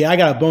 "Oh yeah, I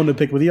got a bone to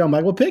pick with you." I'm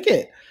like, "Well, pick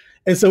it."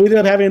 And so we ended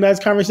up having a nice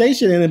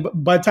conversation. And then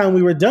by the time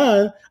we were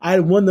done, I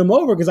had won them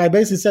over because I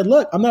basically said,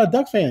 "Look, I'm not a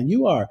Duck fan.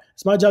 You are.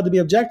 It's my job to be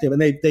objective."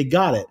 And they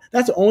got it.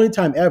 That's the only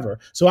time ever.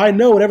 So I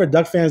know whatever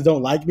Duck fans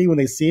don't like me when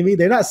they see me,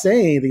 they're not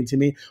saying anything to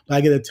me. But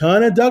I get a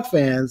ton of Duck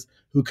fans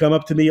who come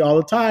up to me all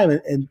the time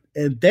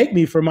and thank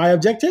me for my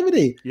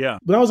objectivity. Yeah.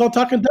 When I was all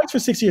talking Ducks for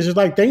 6 years, it's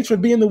like, thanks for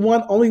being the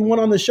only one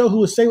on the show who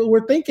would say what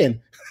we're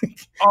thinking.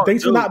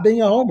 Thanks for not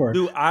being a homer.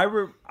 Dude, I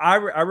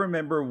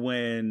remember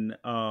when,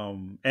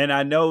 and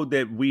I know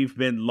that we've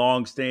been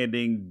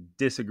longstanding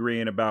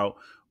disagreeing about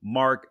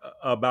Mark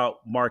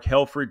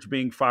Helfrich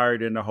being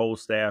fired and the whole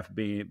staff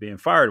being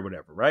fired or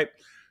whatever, right?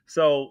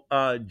 So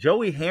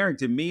Joey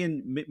Harrington, me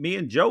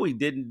and Joey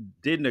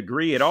didn't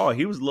agree at all.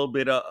 He was a little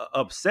bit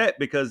upset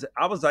because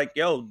I was like,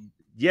 "Yo,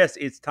 yes,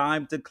 it's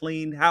time to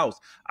clean house.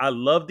 I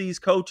love these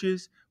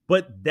coaches,"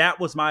 but that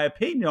was my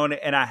opinion on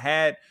it, and I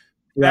had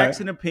facts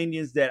and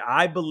opinions that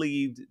I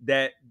believed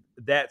that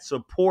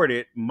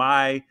supported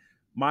my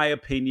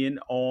opinion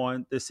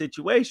on the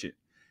situation.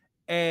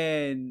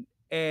 And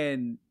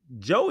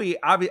Joey,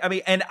 I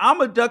mean, and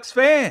I'm a Ducks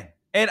fan.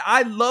 And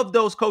I love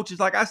those coaches.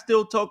 Like, I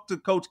still talk to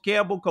Coach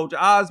Campbell, Coach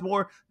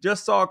Osborne.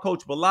 Just saw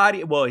Coach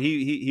Bellotti. Well,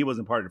 he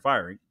wasn't part of the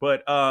firing,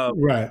 but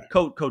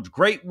Coach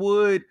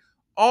Greatwood,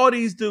 all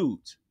these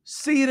dudes,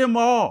 see them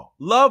all,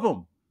 love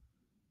them.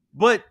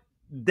 But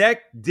that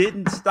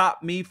didn't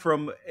stop me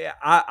from.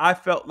 I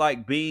felt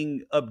like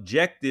being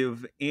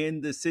objective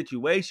in the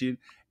situation,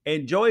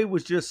 and Joey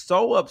was just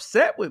so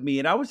upset with me,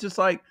 and I was just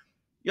like,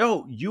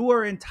 "Yo, you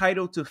are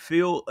entitled to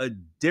feel a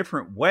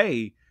different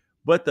way."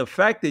 But the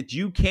fact that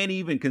you can't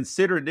even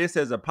consider this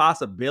as a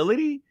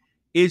possibility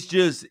is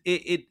just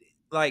it's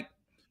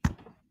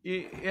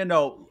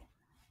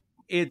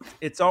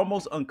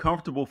almost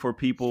uncomfortable for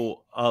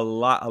people a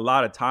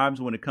lot of times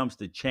when it comes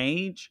to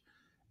change.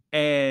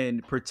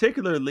 And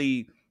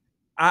particularly,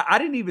 I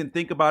didn't even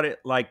think about it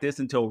like this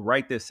until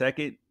right this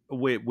second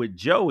with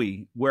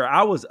Joey, where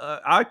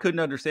I couldn't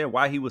understand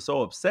why he was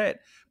so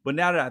upset. But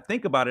now that I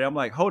think about it, I'm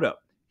like, hold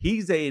up.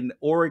 He's an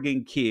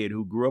Oregon kid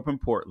who grew up in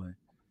Portland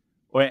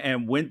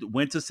and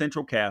went to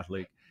Central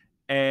Catholic,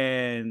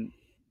 and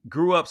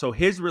grew up. So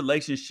his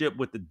relationship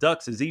with the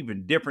Ducks is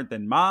even different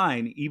than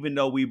mine, even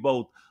though we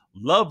both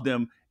love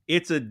them.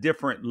 It's a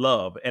different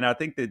love. And I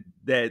think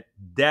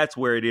that's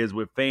where it is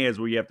with fans,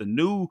 where you have the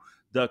new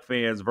Duck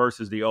fans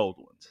versus the old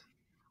ones.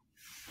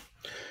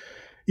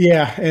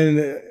 Yeah.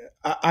 And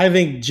I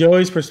think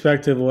Joey's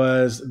perspective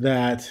was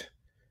that,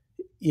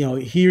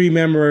 he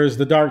remembers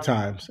the dark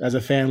times as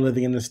a fan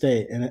living in the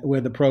state and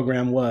where the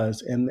program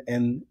was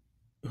and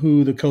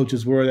who the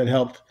coaches were that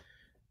helped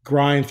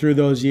grind through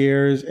those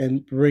years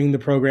and bring the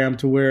program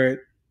to where it,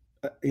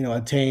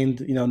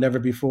 attained, never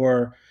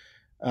before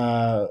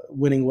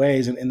winning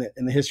ways in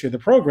the history of the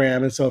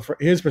program. And so for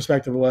his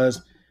perspective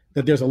was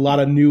that there's a lot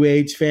of new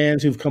age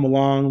fans who've come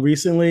along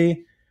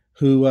recently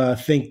who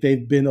think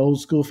they've been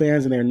old school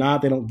fans and they're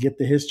not. They don't get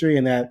the history,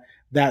 and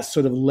that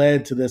sort of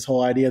led to this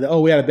whole idea that,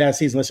 oh, we had a bad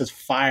season, let's just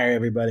fire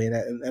everybody.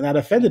 And that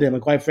offended him.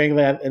 And quite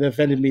frankly, it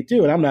offended me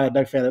too. And I'm not a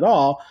Duck fan at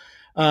all.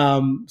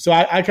 So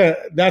I kind of,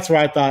 that's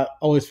where I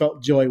always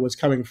felt Joey was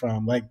coming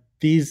from. Like,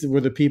 these were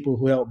the people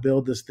who helped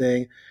build this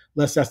thing.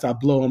 Let's just not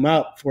blow them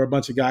up for a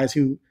bunch of guys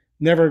who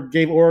never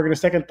gave Oregon a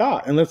second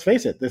thought. And let's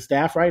face it, the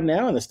staff right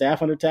now and the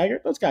staff under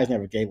Taggart, those guys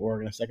never gave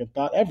Oregon a second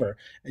thought ever.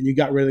 And you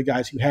got rid of the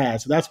guys who had.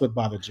 So that's what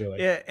bothered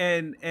Joey. Yeah,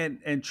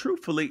 and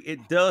truthfully,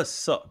 it does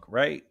suck,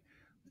 right?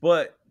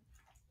 But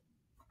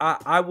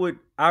I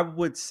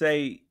would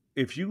say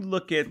if you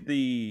look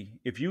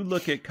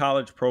at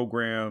college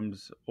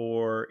programs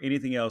or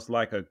anything else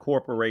like a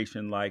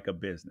corporation, like a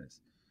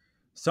business,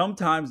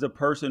 sometimes the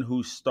person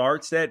who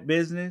starts that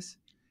business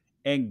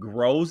and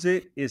grows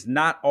it is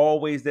not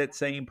always that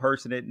same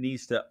person that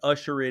needs to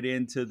usher it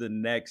into the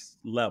next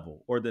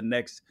level or the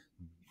next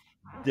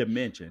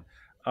dimension.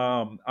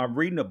 I'm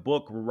reading a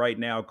book right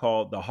now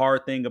called "The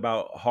Hard Thing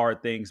About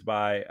Hard Things"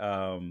 by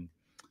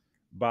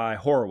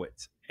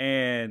Horowitz,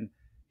 and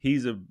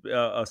he's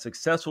a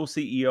successful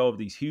CEO of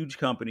these huge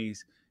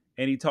companies,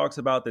 and he talks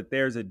about that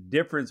there's a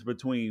difference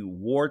between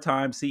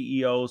wartime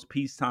CEOs,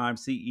 peacetime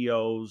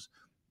CEOs,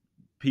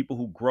 people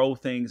who grow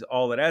things,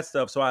 all of that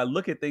stuff. So I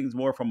look at things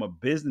more from a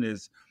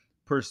business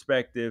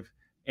perspective.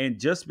 And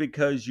just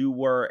because you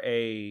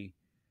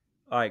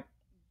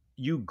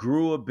you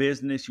grew a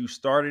business, you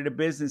started a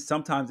business,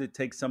 sometimes it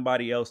takes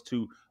somebody else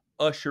to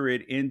usher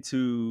it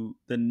into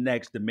the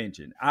next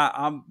dimension.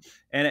 I'm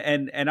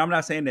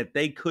not saying that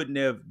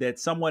that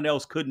someone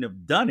else couldn't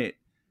have done it,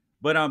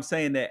 but I'm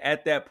saying that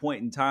at that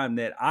point in time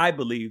that I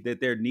believe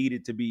that there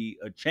needed to be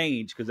a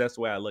change, because that's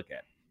the way I look at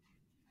it.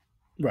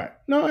 Right.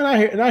 No, and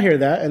I hear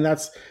that, and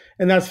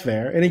that's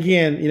fair. And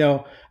again,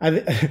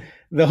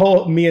 the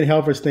whole me and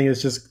Helfrich thing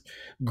is just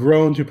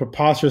grown to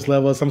preposterous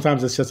levels.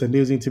 Sometimes it's just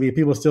amusing to me.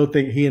 People still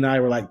think he and I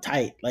were like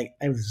tight. Like,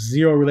 I have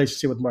zero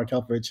relationship with Mark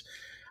Helfrich.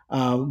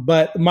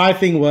 But my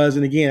thing was,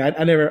 and again,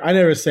 I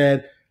never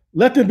said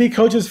let them be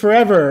coaches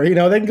forever. They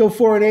can go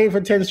 4-8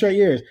 for 10 straight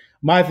years.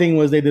 My thing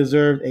was they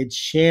deserved a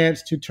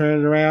chance to turn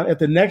it around. If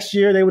the next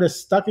year they would have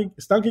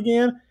stunk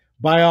again,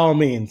 by all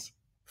means,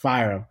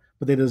 fire them.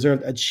 But they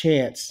deserved a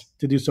chance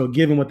to do so,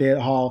 given what they had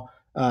all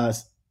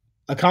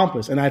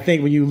accomplished. And I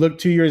think when you look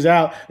 2 years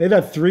out, they've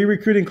had 3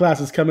 recruiting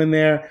classes come in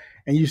there,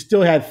 and you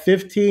still had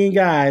 15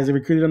 guys that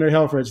recruited under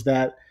Helfrich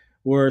that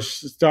were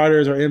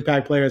starters or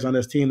impact players on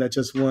this team that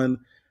just won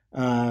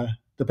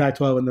the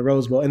Pac-12 and the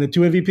Rose Bowl. And the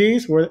 2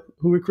 MVPs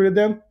who recruited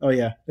them? Oh,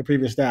 yeah, the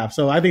previous staff.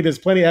 So I think there's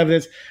plenty of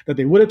evidence that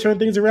they would have turned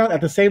things around.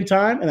 At the same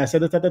time, and I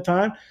said this at the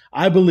time,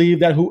 I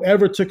believe that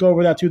whoever took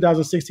over that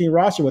 2016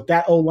 roster with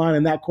that O-line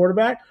and that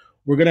quarterback,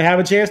 we're going to have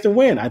a chance to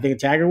win. I think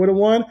Taggart would have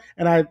won.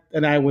 And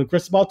I when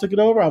Cristobal took it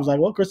over, I was like,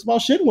 well, Cristobal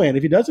should win.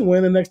 If he doesn't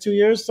win in the next 2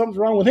 years, something's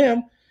wrong with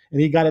him.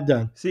 And he got it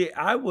done. See,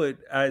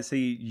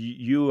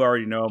 you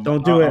already know.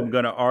 Don't do it. I'm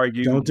going to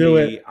argue Don't do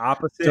the it.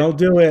 opposite. Don't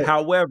do it.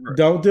 However,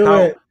 don't do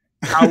it.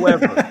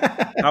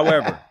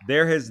 However,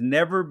 there has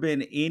never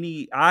been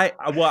any.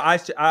 I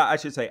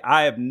should say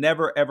I have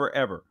never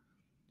ever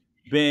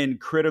been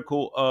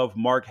critical of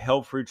Mark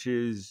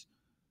Helfrich's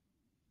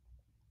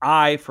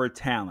eye for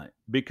talent,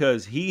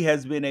 because he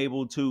has been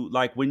able to,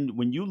 like,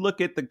 when you look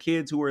at the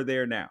kids who are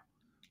there now,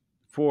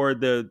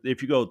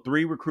 if you go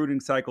 3 recruiting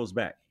cycles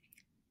back,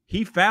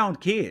 he found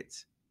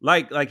kids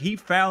like he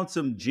found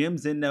some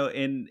gems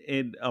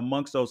in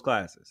amongst those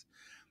classes.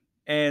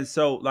 And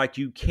so, like,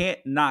 you can't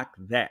knock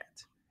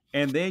that.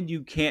 And then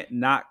you can't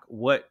knock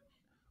what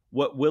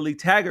Willie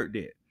Taggart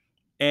did.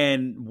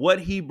 And what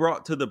he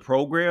brought to the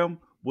program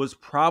was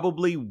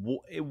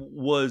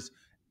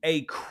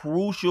a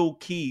crucial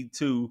key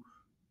to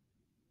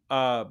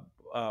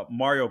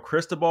Mario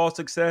Cristobal's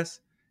success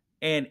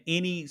and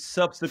any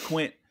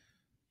subsequent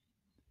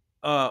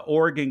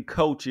Oregon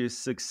coach's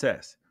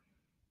success.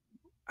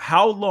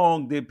 How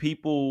long did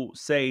people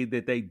say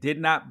that they did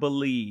not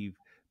believe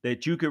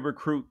that you could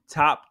recruit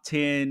top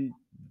 10,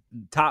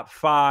 top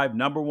 5,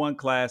 number 1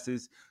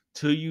 classes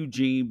to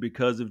Eugene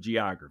because of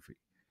geography?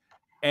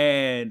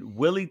 And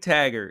Willie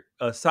Taggart,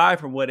 aside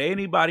from what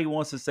anybody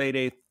wants to say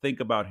they think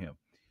about him,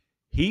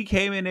 he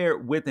came in there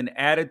with an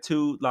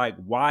attitude like,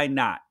 why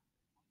not?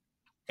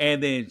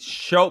 And then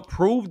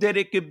proved that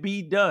it could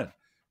be done.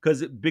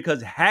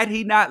 because had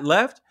he not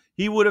left,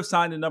 he would have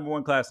signed the number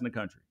 1 class in the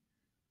country,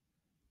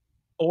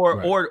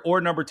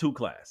 or number 2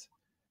 class,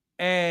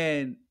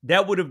 and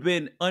that would have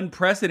been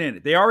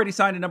unprecedented. They already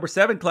signed the number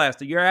 7 class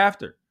the year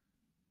after,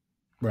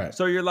 right?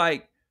 So you're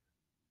like,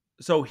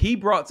 so he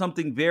brought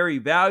something very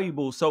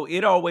valuable. So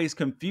it always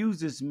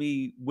confuses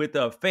me with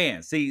a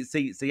fan. See,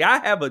 I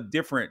have a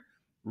different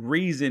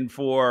reason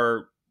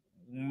for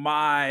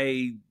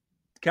my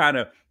kind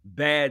of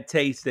bad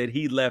taste that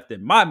he left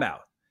in my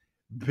mouth.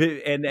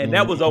 And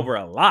that was over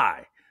a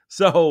lie.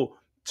 So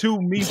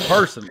to me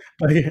personally.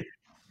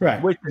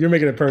 Right. You're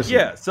making it personal.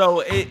 Yeah.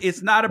 So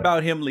it's not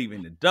about him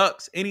leaving the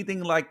Ducks,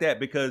 anything like that,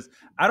 because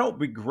I don't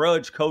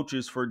begrudge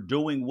coaches for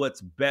doing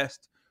what's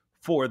best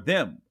for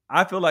them.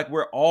 I feel like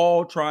we're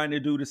all trying to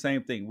do the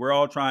same thing. We're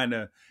all trying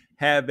to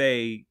have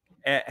a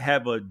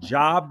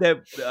job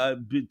that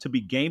to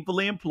be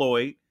gainfully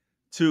employed,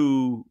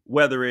 to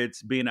whether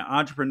it's being an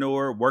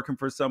entrepreneur, working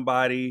for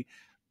somebody,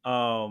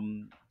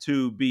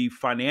 to be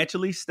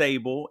financially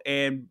stable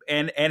and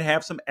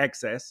have some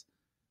excess,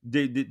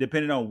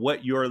 depending on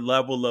what your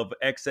level of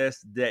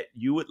excess that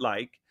you would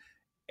like,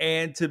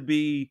 and to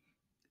be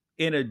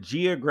in a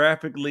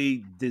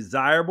geographically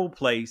desirable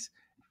place,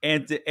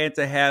 and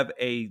to have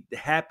a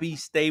happy,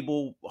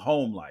 stable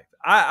home life.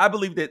 I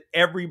believe that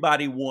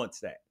everybody wants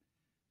that.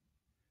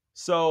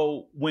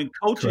 So when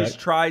coaches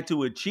try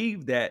to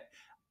achieve that,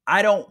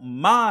 I don't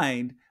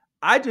mind.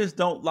 I just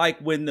don't like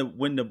when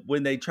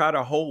they try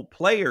to hold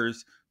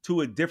players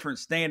to a different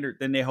standard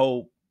than they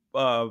hold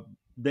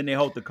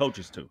the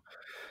coaches to.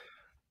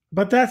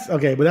 But that's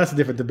okay. But that's a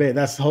different debate.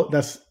 That's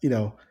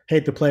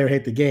hate the player,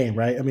 hate the game,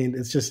 right? I mean,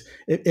 it's just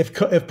if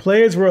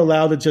players were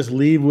allowed to just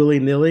leave willy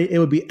nilly, it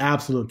would be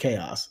absolute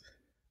chaos.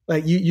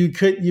 Like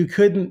it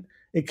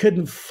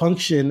couldn't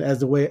function as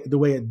the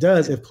way it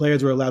does if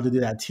players were allowed to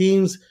do that.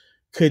 Teams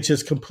could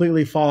just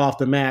completely fall off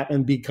the map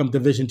and become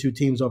Division II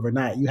teams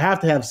overnight. You have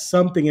to have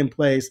something in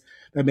place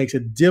that makes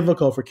it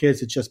difficult for kids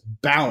to just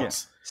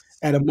bounce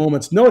at a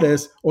moment's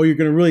notice, or you're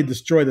going to really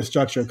destroy the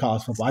structure of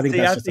college football. I think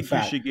that's just a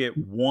fact. You should get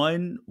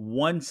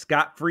one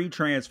scot-free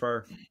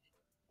transfer,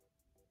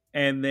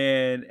 and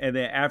then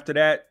after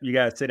that, you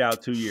got to sit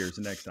out 2 years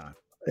the next time.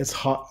 It's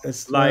hard.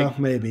 It's like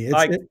maybe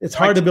it's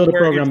hard to build a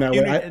program that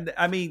way.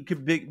 I mean,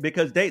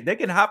 because they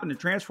can hop in the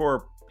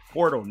transfer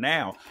portal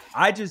now.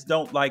 I just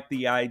don't like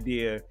the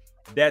idea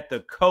that the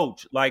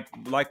coach, like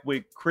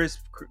with Chris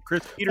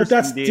Peterson, but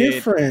that's did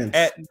different.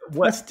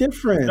 That's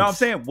different. No, I'm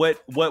saying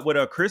what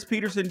Chris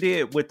Peterson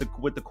did with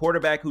the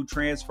quarterback who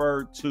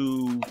transferred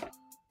to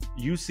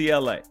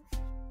UCLA.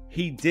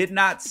 He did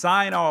not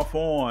sign off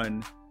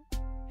on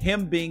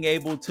him being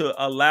able to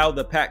allow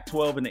the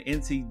Pac-12 and the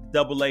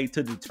NCAA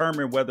to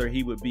determine whether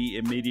he would be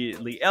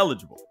immediately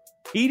eligible.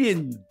 He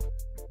didn't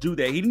do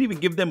that. He didn't even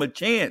give them a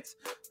chance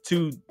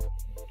to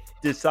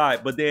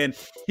decide. But then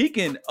he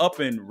can up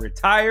and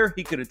retire.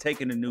 He could have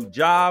taken a new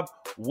job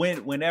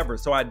whenever.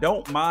 So I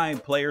don't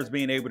mind players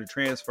being able to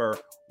transfer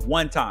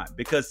one time,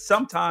 because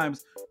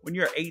sometimes when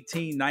you're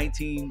 18,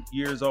 19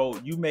 years old,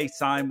 you may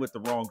sign with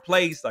the wrong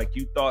place. Like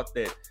you thought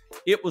that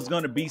it was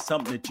going to be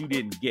something that you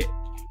didn't get.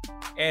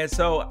 And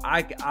so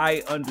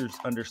I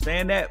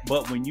understand that.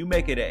 But when you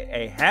make it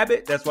a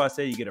habit, that's why I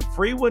say you get a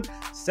free one.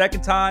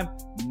 Second time,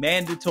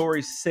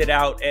 mandatory sit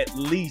out at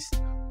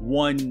least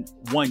one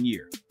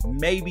year,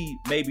 maybe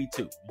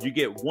 2. You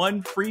get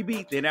one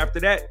freebie, then after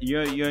that,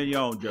 you're on your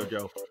own,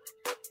 JoJo.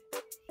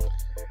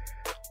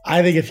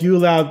 I think if you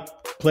allow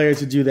players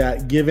to do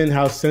that, given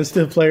how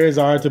sensitive players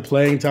are to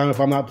playing time, if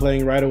I'm not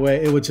playing right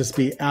away, it would just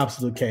be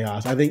absolute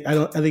chaos. I think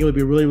it would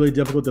be really, really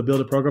difficult to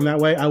build a program that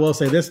way. I will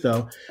say this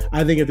though,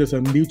 I think if there's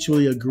a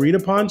mutually agreed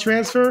upon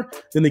transfer,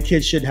 then the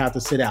kid shouldn't have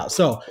to sit out.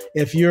 So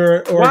if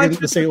you're Oregon,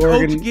 let's say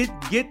Oregon,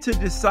 get to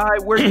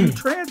decide where you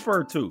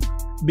transfer to,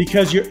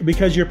 because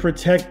you're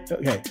protecting.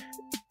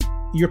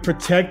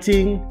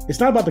 It's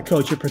not about the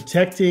coach. You're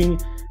protecting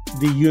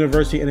the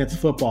university and its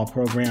football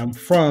program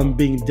from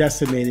being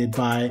decimated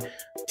by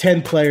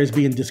 10 players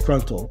being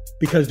disgruntled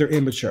because they're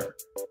immature.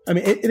 I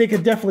mean, it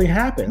could definitely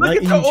happen. Look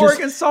at the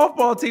Oregon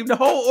softball team. The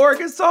whole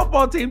Oregon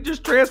softball team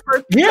just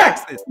transferred to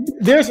Texas.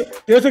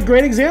 There's a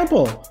great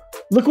example.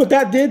 Look what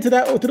that did to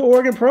the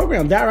Oregon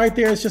program. That right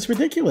there is just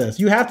ridiculous.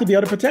 You have to be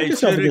able to protect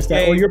yourself against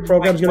that, or your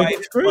program's going to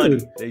get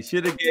screwed. They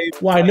should have gave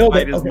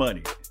his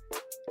money.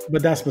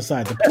 But that's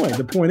beside the point.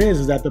 The point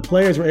is that the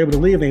players were able to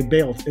leave and they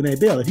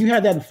bailed. If you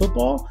had that in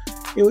football,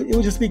 it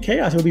would just be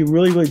chaos. It would be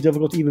really, really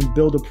difficult to even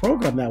build a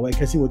program that way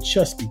because it would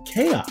just be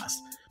chaos.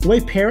 The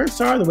way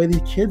parents are, the way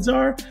these kids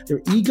are,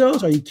 their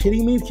egos. Are you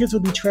kidding me? The kids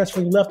would be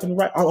transferring left and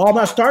right. Oh, I'm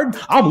not starting.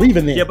 I'm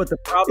leaving there. Yeah, but the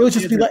problem it would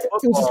just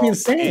be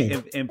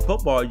insane. In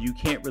football, you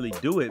can't really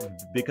do it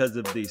because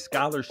of the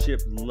scholarship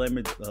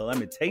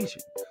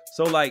limitation.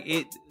 So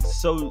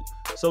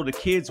so the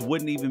kids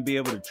wouldn't even be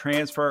able to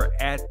transfer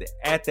at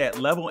that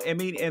level. I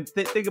mean, and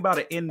think about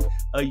it. In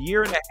a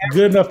year and a half,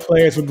 good enough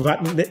players would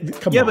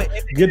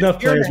good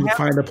enough players would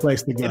find a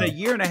place to go. In a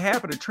year and a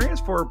half of the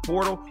transfer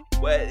portal,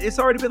 it's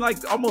already been like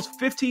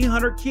almost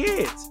 1,500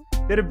 kids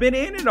that have been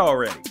in it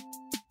already.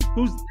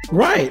 Who's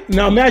right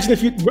now? Imagine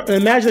if kids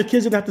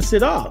didn't have to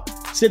sit out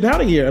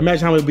a year.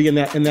 Imagine how it would be in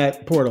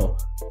that portal.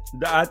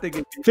 I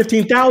think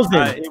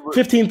 15,000.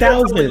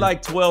 15,000.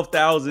 Like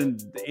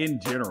 12,000 in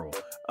general.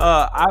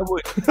 I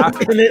would,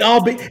 and they'd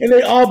all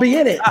be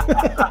in it.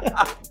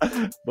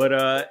 But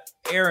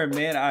Aaron,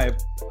 man,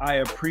 I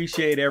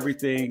appreciate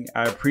everything.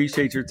 I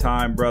appreciate your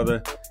time,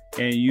 brother.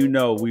 And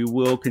we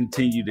will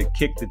continue to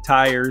kick the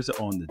tires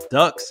on the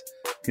Ducks,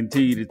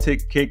 continue to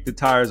kick the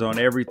tires on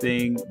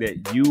everything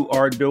that you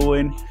are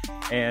doing.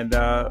 And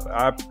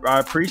I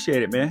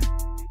appreciate it, man.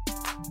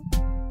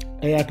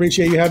 Hey, I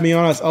appreciate you having me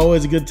on. It's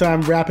always a good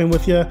time rapping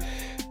with you.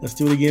 Let's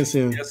do it again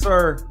soon. Yes,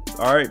 sir.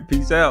 All right.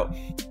 Peace out.